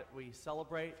life that we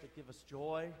celebrate that give us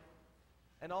joy,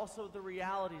 and also the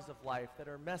realities of life that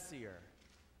are messier,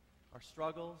 our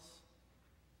struggles,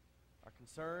 our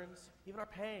concerns, even our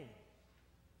pain.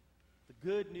 The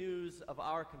good news of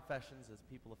our confessions as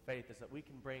people of faith is that we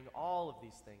can bring all of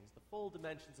these things, the full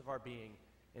dimensions of our being,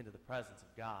 into the presence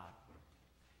of God.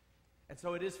 And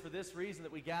so it is for this reason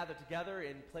that we gather together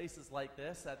in places like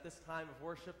this, at this time of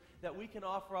worship, that we can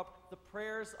offer up the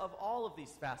prayers of all of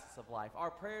these facets of life,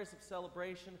 our prayers of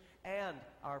celebration and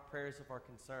our prayers of our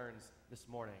concerns this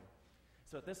morning.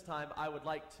 So at this time, I would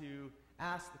like to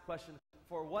ask the question,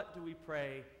 for what do we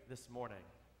pray this morning?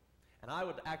 And I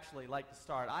would actually like to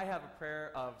start. I have a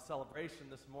prayer of celebration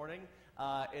this morning.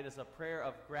 It is a prayer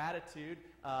of gratitude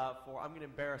for, I'm going to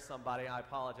embarrass somebody, I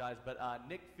apologize, but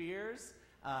Nick Fears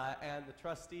and the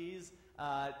trustees.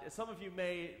 Some of you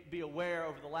may be aware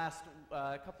over the last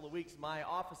couple of weeks, my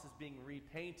office is being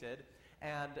repainted.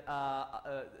 And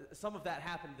some of that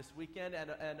happened this weekend.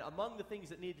 And among the things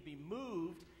that need to be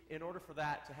moved in order for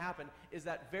that to happen is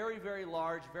that very, very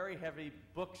large, very heavy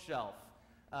bookshelf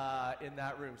in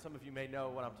that room. Some of you may know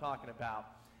what I'm talking about.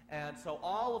 And so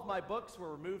all of my books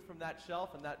were removed from that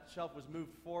shelf, and that shelf was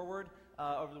moved forward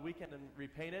over the weekend and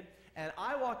repainted. And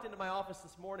I walked into my office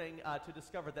this morning to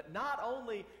discover that not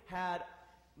only had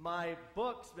my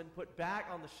books been put back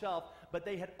on the shelf, but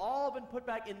they had all been put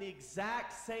back in the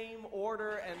exact same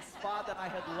order and spot that I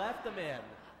had left them in.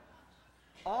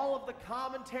 All of the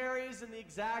commentaries in the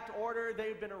exact order,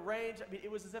 they've been arranged. I mean,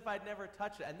 it was as if I'd never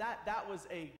touched it. And that was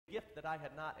a gift that I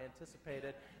had not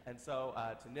anticipated. And so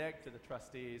to Nick, to the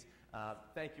trustees,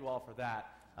 thank you all for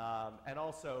that. And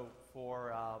also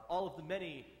for all of the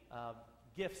many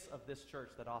gifts of this church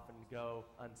that often go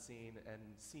unseen and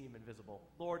seem invisible.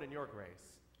 Lord, in your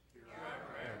grace. Hear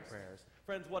our prayers.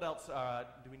 Friends, what else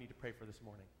do we need to pray for this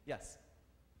morning? Yes.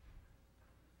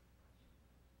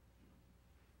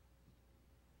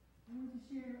 I want to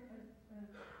share a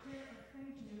prayer of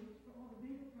thank you for all the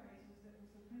bingo prizes that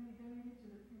were so kindly donated to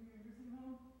the Premier Nursing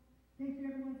Home. Thank you,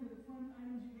 everyone, for the fun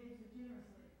items you gave so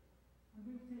generously. I'm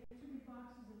going to take 2 big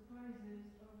boxes of prizes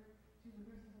over to the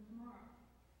nursing home tomorrow.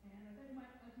 And I thought you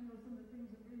might like to know some of the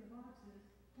things that were in the boxes.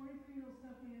 23 little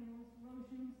stuffed animals,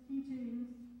 lotions,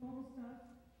 keychains, bubble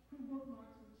stuff, cool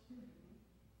bookmarks, which should be,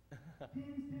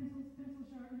 pens, pencils, pencil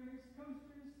sharpeners,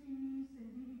 coasters, CDs, and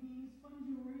DVDs, fun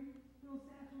jewelry, little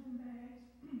satchels and bags,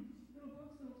 little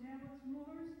books, little tablets,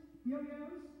 rulers,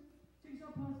 yo-yos, jigsaw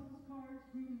puzzles, cards,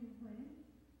 reading and playing,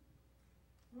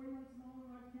 41 small and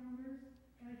large calendars,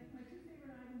 and I think my 2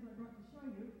 favorite items I brought to show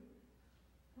you.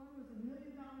 One was $1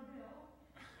 million bill,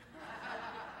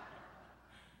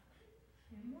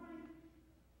 and one,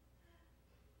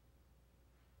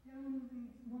 the other one was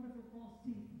these wonderful false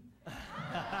teeth. So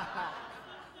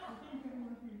thank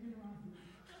everyone for your generosity.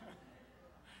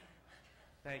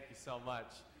 Thank you so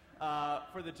much.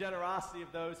 For the generosity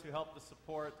of those who help to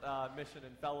support mission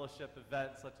and fellowship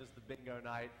events such as the bingo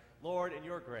night, Lord, in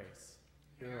your grace.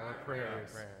 Hear our prayers.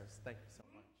 Thank you so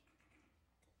much.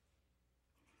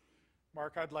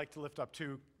 Mark, I'd like to lift up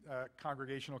 2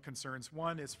 congregational concerns.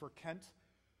 One is for Kent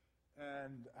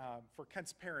and for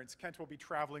Kent's parents. Kent will be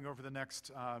traveling over the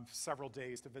next several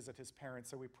days to visit his parents,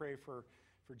 so we pray for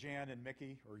Jan and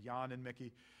Mickey, or Jan and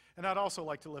Mickey. And I'd also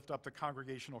like to lift up the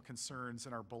congregational concerns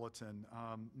in our bulletin,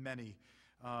 many,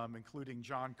 including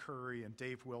John Curry and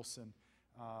Dave Wilson,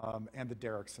 and the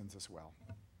Derricksons as well.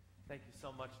 Thank you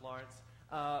so much, Lawrence.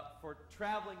 For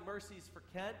traveling mercies for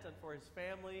Kent and for his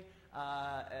family,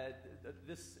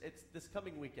 it's this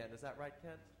coming weekend. Is that right,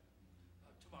 Kent?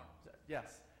 Tomorrow.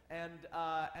 Yes.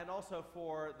 And also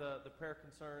for the prayer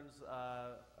concerns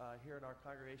here in our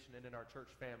congregation and in our church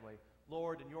family.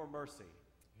 Lord, in your mercy,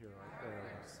 Hear our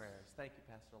prayers. Thank you,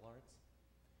 Pastor Lawrence.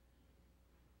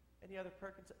 Any other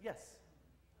prayer concerns? Yes.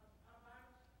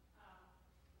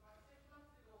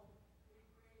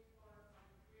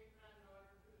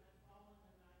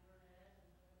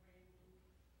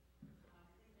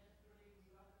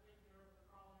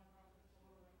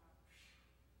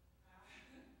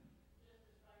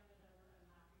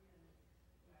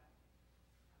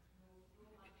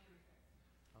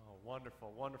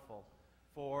 Wonderful, wonderful.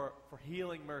 For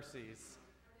healing mercies.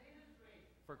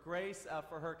 For grace,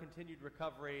 for her continued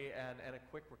recovery and a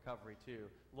quick recovery too.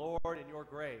 Lord, in your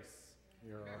grace.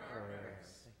 Hear our prayers.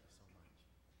 Thank you so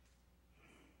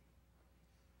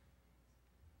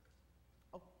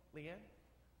much. Oh, Leanne?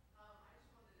 I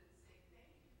just wanted to say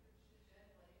thank you to Jen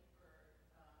Lake for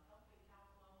helping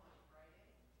Cal Plum on Friday.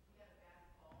 He had a bad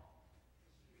fall,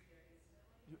 and she was there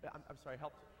instantly. I'm sorry,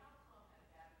 help. Cal Plum had a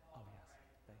bad fall on Friday.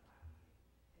 Thank you.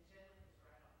 And Jen Lake was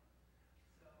right on.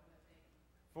 So I want to thank you.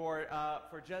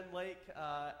 For Jen Lake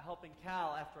helping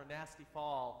Cal after a nasty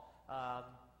fall.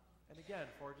 And again,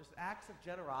 for just acts of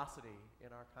generosity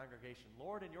in our congregation.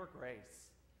 Lord, in your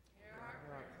grace. Hear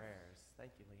our prayers.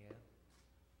 Thank you, Leanne.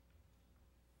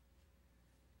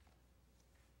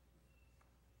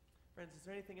 Friends, is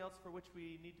there anything else for which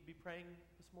we need to be praying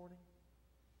this morning?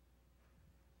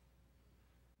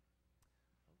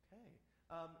 Okay.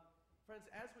 Friends,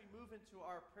 as we move into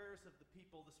our prayers of the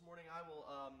people this morning, I will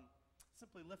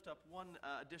simply lift up one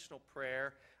additional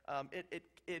prayer.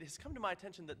 It has come to my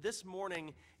attention that this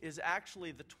morning is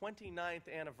actually the 29th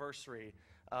anniversary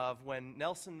of when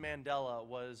Nelson Mandela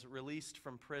was released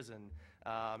from prison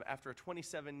after a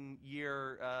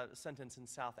 27-year sentence in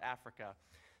South Africa.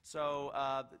 So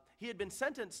he had been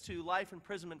sentenced to life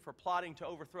imprisonment for plotting to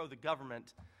overthrow the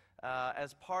government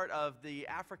as part of the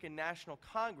African National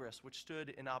Congress, which stood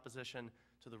in opposition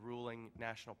to the ruling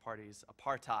National Party's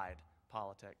apartheid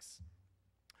politics.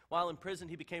 While in prison,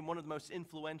 he became one of the most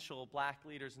influential black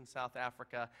leaders in South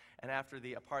Africa, and after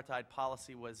the apartheid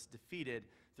policy was defeated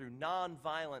through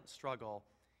nonviolent struggle,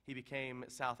 he became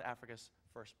South Africa's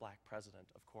first black president,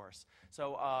 of course.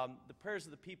 So the prayers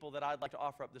of the people that I'd like to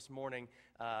offer up this morning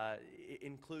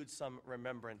include some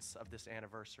remembrance of this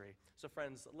anniversary. So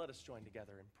friends, let us join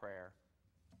together in prayer.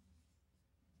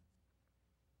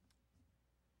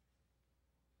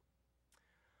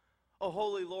 Oh,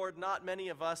 Holy Lord, not many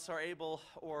of us are able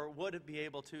or would be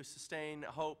able to sustain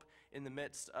hope in the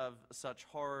midst of such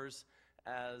horrors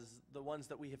as the ones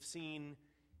that we have seen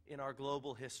in our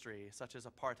global history, such as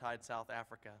apartheid South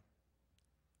Africa.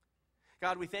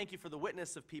 God, we thank you for the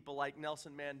witness of people like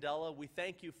Nelson Mandela. We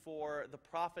thank you for the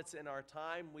prophets in our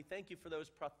time. We thank you for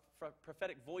those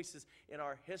prophetic voices in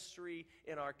our history,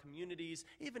 in our communities,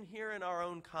 even here in our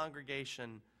own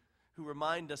congregation, who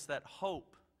remind us that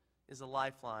hope is a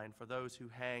lifeline for those who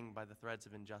hang by the threads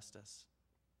of injustice.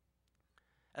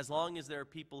 As long as there are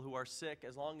people who are sick,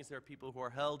 as long as there are people who are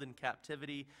held in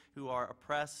captivity, who are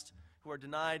oppressed, who are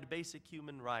denied basic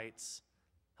human rights,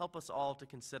 help us all to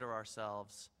consider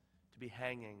ourselves to be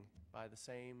hanging by the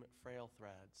same frail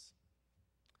threads.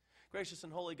 Gracious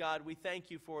and holy God, we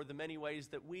thank you for the many ways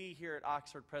that we here at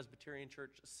Oxford Presbyterian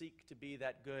Church seek to be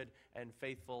that good and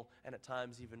faithful and at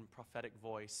times even prophetic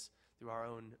voice through our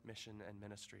own mission and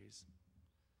ministries.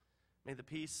 May the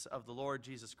peace of the Lord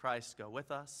Jesus Christ go with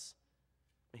us.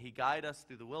 May he guide us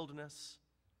through the wilderness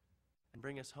and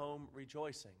bring us home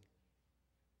rejoicing.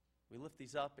 We lift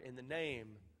these up in the name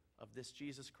of this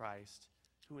Jesus Christ,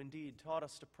 who indeed taught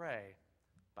us to pray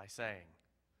by saying,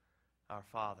 Our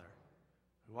Father,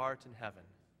 who art in heaven,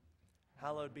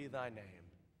 hallowed be thy name.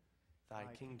 Thy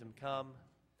kingdom come,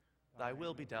 thy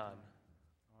will be done,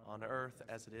 on earth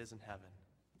as it is in heaven.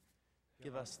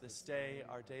 Give us this day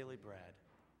our daily bread,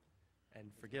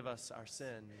 and forgive us our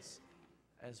sins,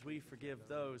 as we forgive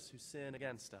those who sin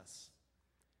against us.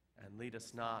 And lead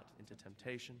us not into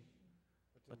temptation,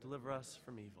 but deliver us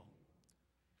from evil.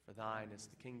 For thine is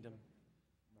the kingdom,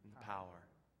 and the power,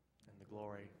 and the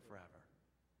glory forever.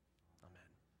 Amen.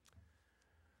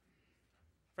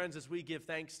 Friends, as we give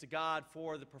thanks to God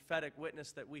for the prophetic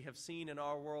witness that we have seen in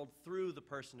our world through the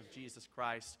person of Jesus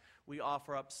Christ, we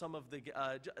offer up some of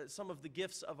the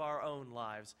gifts of our own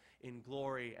lives in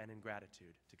glory and in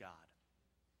gratitude to God.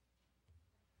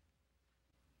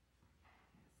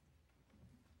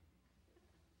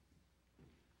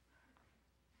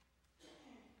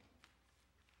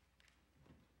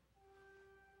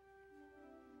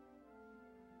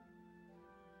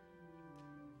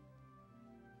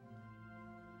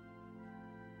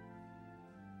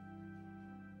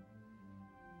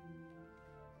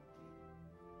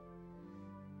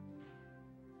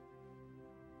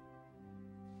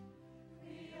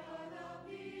 We are the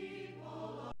people.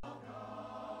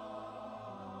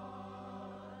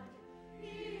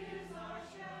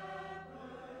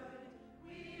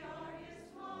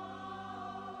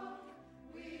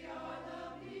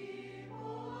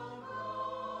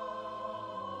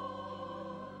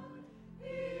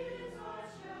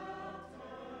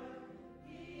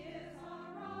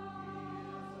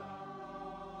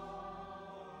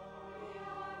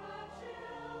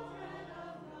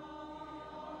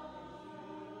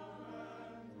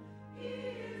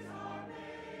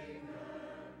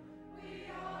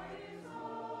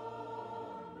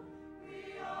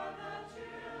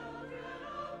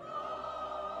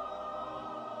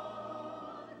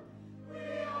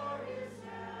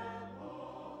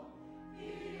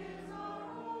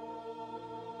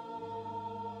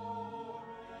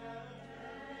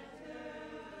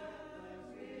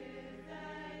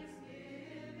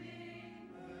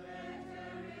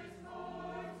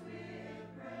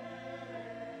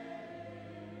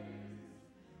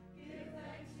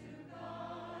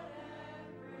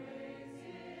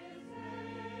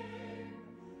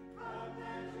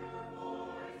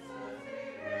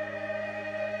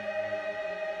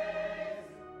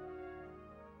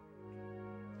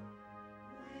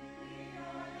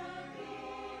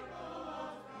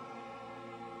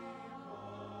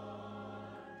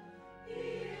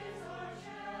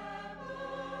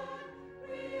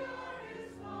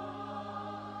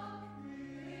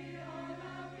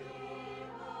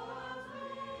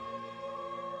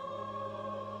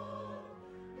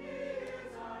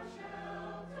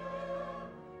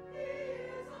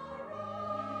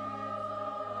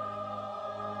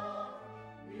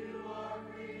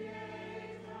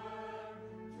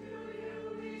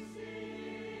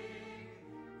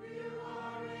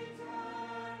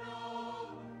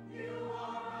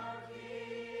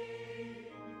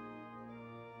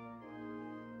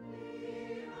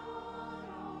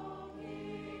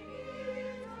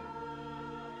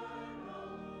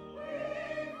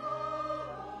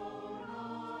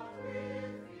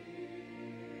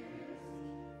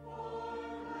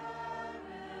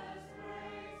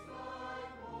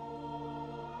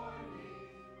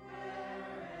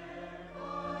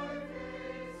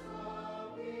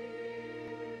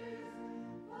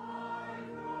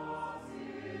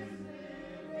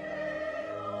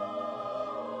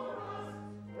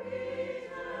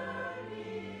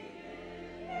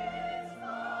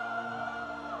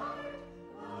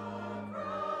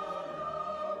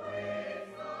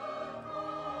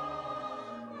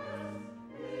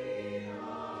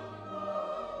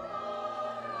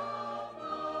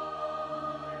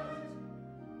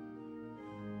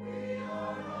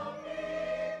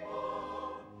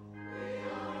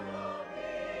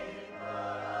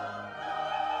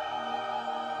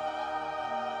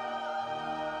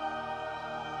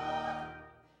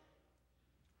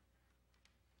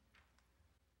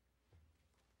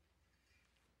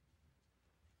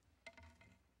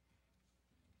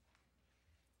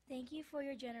 Thank you for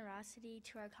your generosity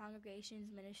to our congregation's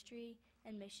ministry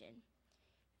and mission.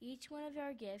 Each one of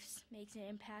our gifts makes an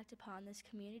impact upon this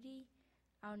community,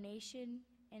 our nation,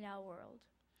 and our world.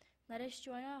 Let us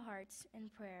join our hearts in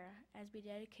prayer as we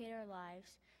dedicate our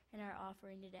lives and our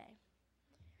offering today.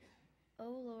 O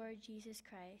Lord Jesus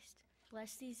Christ,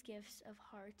 bless these gifts of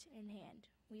heart and hand,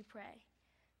 we pray.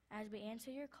 As we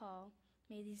answer your call,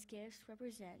 may these gifts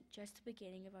represent just the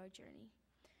beginning of our journey,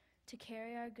 to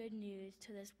carry our good news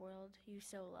to this world you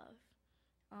so love.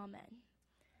 Amen.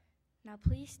 Now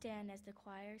please stand as the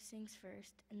choir sings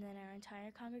first, and then our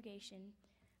entire congregation,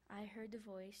 I heard the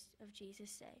voice of Jesus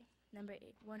say, number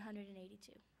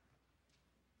 182.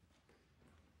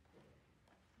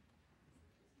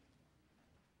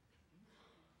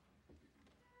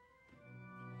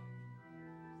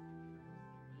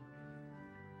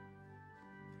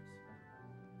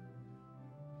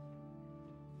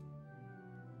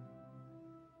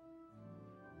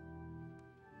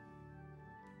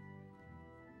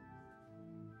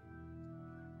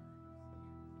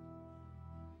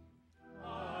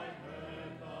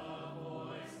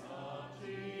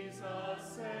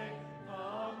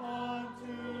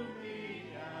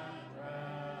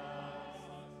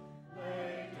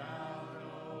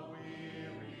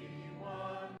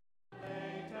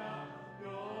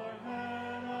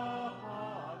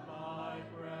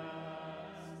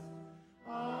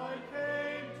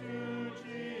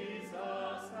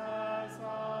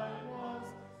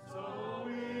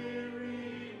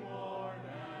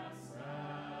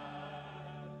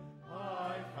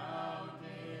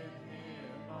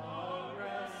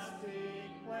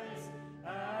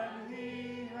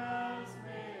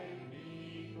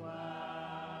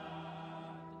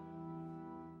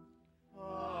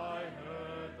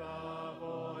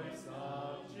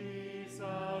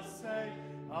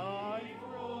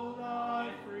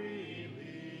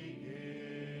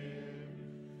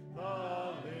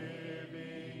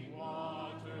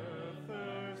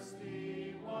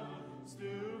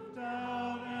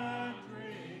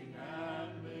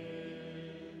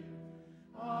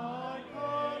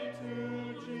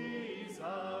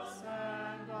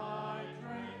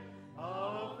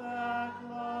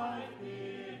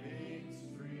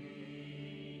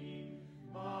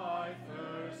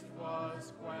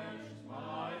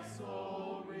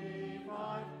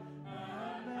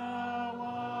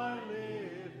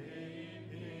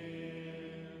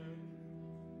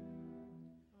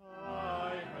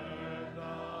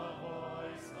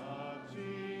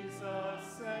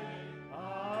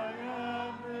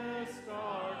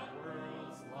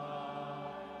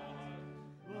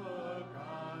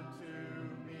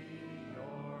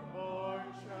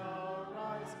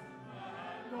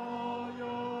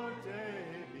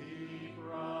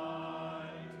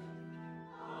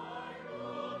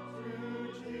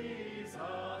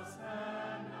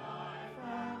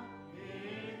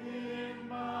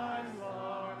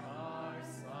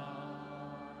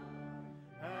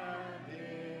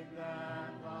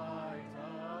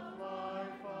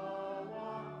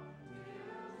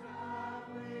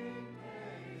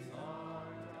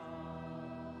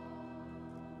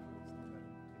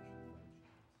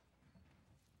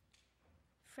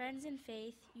 Friends in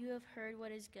faith, you have heard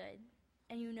what is good,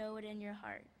 and you know it in your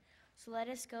heart. So let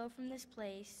us go from this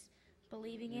place,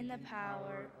 believing in the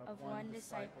power of one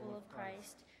disciple of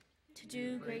Christ, to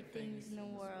do great things in the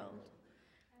world.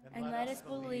 And let us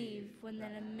believe when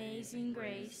that amazing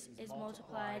grace is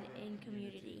multiplied in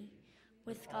community.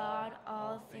 With God,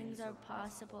 all things are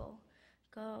possible.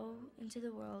 Go into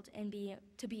the world and be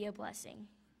a blessing.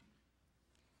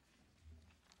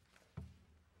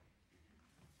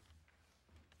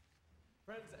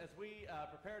 Friends, as we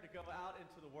prepare to go out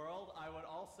into the world, I would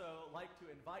also like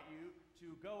to invite you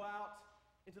to go out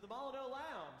into the Molyneux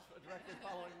Lounge directly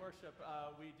following worship.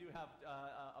 We do have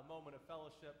a moment of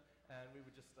fellowship, and we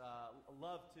would just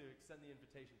love to extend the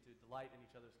invitation to delight in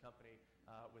each other's company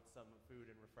with some food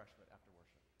and refreshment after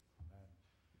worship. Amen.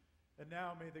 And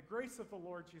now may the grace of the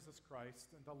Lord Jesus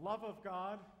Christ and the love of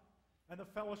God and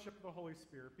the fellowship of the Holy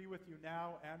Spirit be with you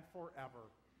now and forever.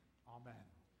 Amen.